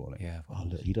it's snowballing. Yeah. Oh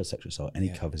look, he does sexual assault and he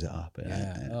covers it up.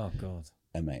 Oh god.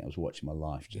 And mate, I was watching my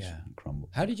life just crumble.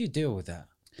 How did you deal with that?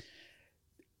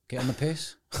 Get on the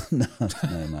piss? No,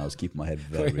 I was keeping my head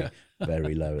very,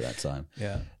 very low at that time.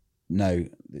 Yeah. No.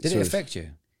 Did it affect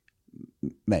you?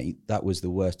 mate, that was the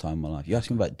worst time of my life. You ask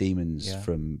me about demons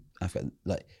from Africa,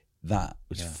 like that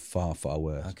was far, far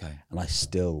worse. Okay. And I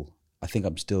think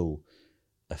I'm still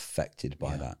affected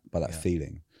by that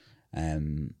feeling.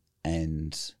 And,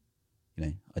 you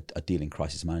know, I deal in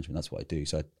crisis management. That's what I do.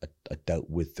 So I dealt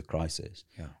with the crisis.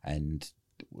 Yeah. And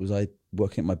was I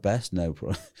working at my best? No,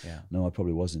 no, I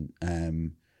probably wasn't.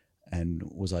 And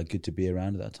was I good to be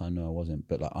around at that time? No, I wasn't.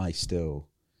 But like, I still,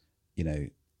 you know,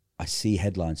 I see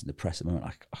headlines in the press at the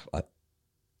moment.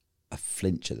 I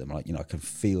flinch at them. Like, you know, I can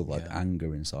feel like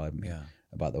anger inside me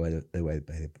about the way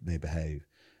they behave,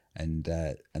 and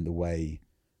the way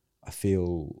I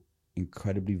feel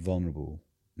incredibly vulnerable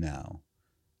now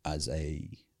as a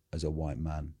white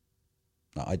man.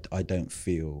 Like, I don't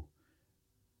feel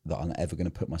that I'm ever going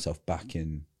to put myself back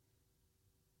in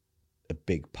a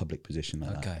big public position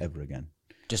like that ever again.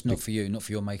 Just not for you, not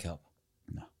for your makeup.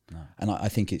 No. And I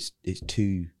think it's just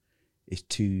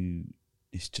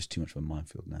too much of a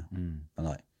minefield now. And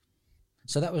like,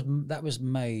 so that was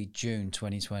May, June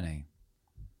 2020.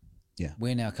 Yeah.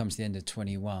 We're now come to the end of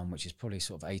 21, which is probably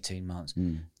sort of 18 months.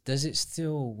 Does it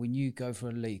still, when you go for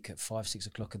a leak at 5-6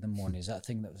 o'clock in the morning, is that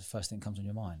thing that the first thing that comes on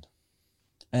your mind?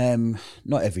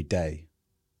 Not every day.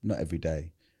 Not every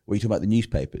day. Were you talking about the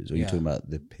newspapers, or are you talking about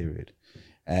the period?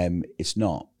 It's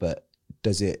not, but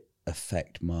does it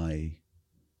affect my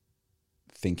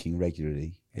thinking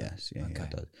regularly? Yes, yeah,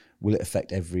 it does. Will it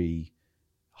affect every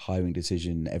hiring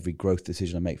decision, every growth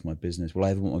decision I make for my business? Will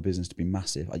I ever want my business to be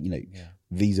massive?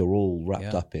 These are all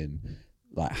wrapped up in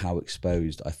like how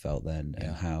exposed I felt then,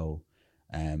 and how,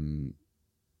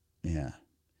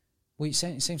 Well, it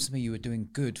seems to me you were doing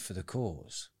good for the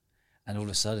cause, and all of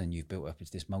a sudden you've built up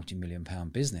this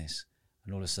multi-million-pound business,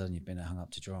 and all of a sudden you've been hung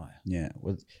up to dry. Yeah,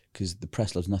 well, because the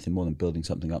press loves nothing more than building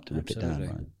something up to rip it down,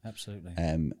 right? Absolutely.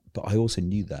 But I also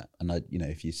knew that, and I, you know,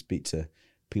 if you speak to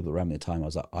people around me at the time, I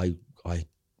was like, I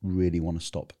really want to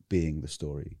stop being the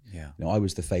story. Yeah. You know, I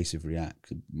was the face of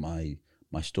React. My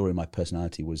story, my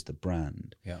personality was the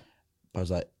brand. Yeah. But I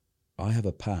was like, I have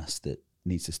a past that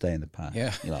needs to stay in the past.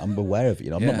 Yeah. You know, I'm aware of it. You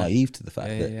know, I'm not naive to the fact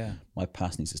that my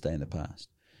past needs to stay in the past.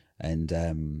 And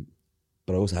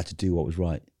but I also had to do what was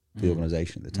right for the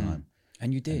organisation at the time.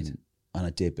 And you did. And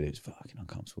I did, but it was fucking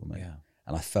uncomfortable, mate. Yeah.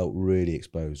 And I felt really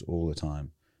exposed all the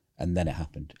time. And then it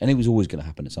happened. And it was always going to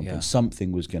happen at some point.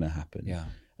 Something was going to happen. Yeah.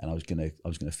 And I was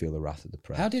gonna feel the wrath of the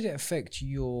press. How did it affect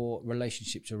your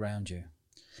relationships around you?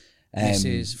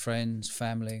 Missus, friends,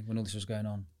 family, when all this was going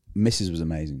on? Mrs. was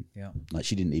amazing. Yeah. Like,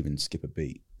 she didn't even skip a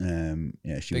beat. She big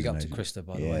was up amazing. to Krista,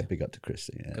 by the way. Yeah, big up to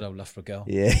Krista. Yeah. Good old Loughborough girl.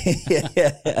 Yeah.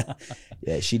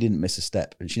 Yeah, she didn't miss a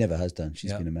step, and she never has done.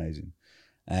 She's been amazing.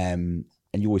 And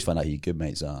you always find out who your good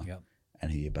mates are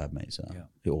and who your bad mates are,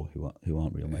 or who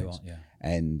aren't real mates.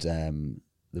 And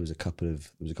there was a couple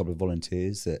of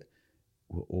volunteers that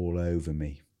were all over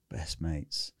me, best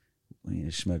mates, you know,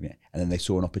 smoking it, and then they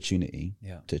saw an opportunity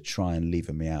to try and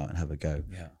lever me out and have a go,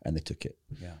 and they took it.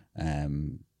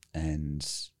 And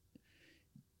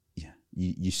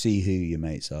you see who your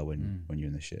mates are when you're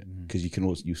in the shit, because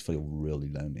you feel really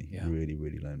lonely, really,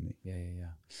 really lonely.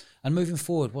 And moving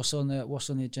forward, what's on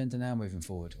the agenda now? Moving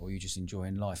forward, or are you just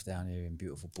enjoying life down here in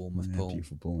beautiful Bournemouth? Paul?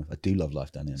 Beautiful Bournemouth. I do love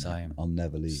life down here. Same. Mate. I'll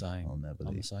never leave. Same. I'll never leave.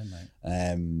 I'm the same,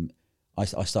 mate. I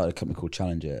started a company called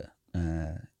Challenger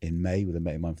in May with a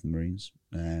mate of mine from the Marines.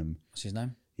 What's his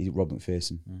name? He's Rob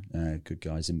McPherson. Good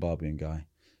guy, Zimbabwean guy.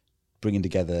 Bringing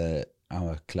together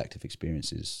our collective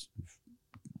experiences,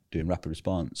 doing rapid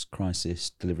response,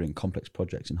 crisis, delivering complex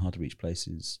projects in hard to reach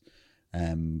places,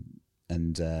 and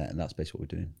that's basically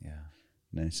what we're doing. Yeah.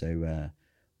 You know, so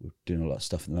we're doing a lot of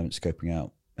stuff at the moment, scoping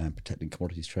out and protecting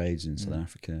commodities trades in Southern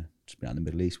Africa. Just been out in the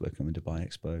Middle East working on the Dubai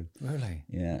Expo. Really?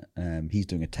 Yeah. He's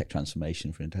doing a tech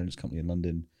transformation for an intelligence company in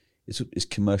London. It's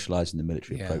commercialising the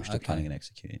military approach to planning and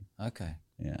executing. Okay.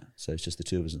 Yeah. So it's just the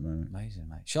two of us at the moment. Amazing,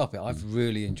 mate. Sharpie, I've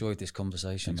really enjoyed this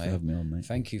conversation, Thanks mate. for having me on, mate.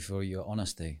 Thank you for your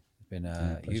honesty.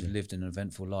 You've lived an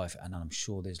eventful life, and I'm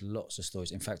sure there's lots of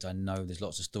stories. In fact, I know there's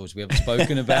lots of stories we haven't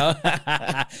spoken about.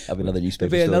 Have another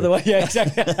newspaper There'll be story. another one. Yeah,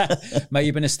 exactly. Mate,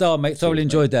 you've been a star, mate. Thoroughly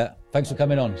enjoyed that. Thanks for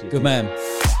coming on. Good man.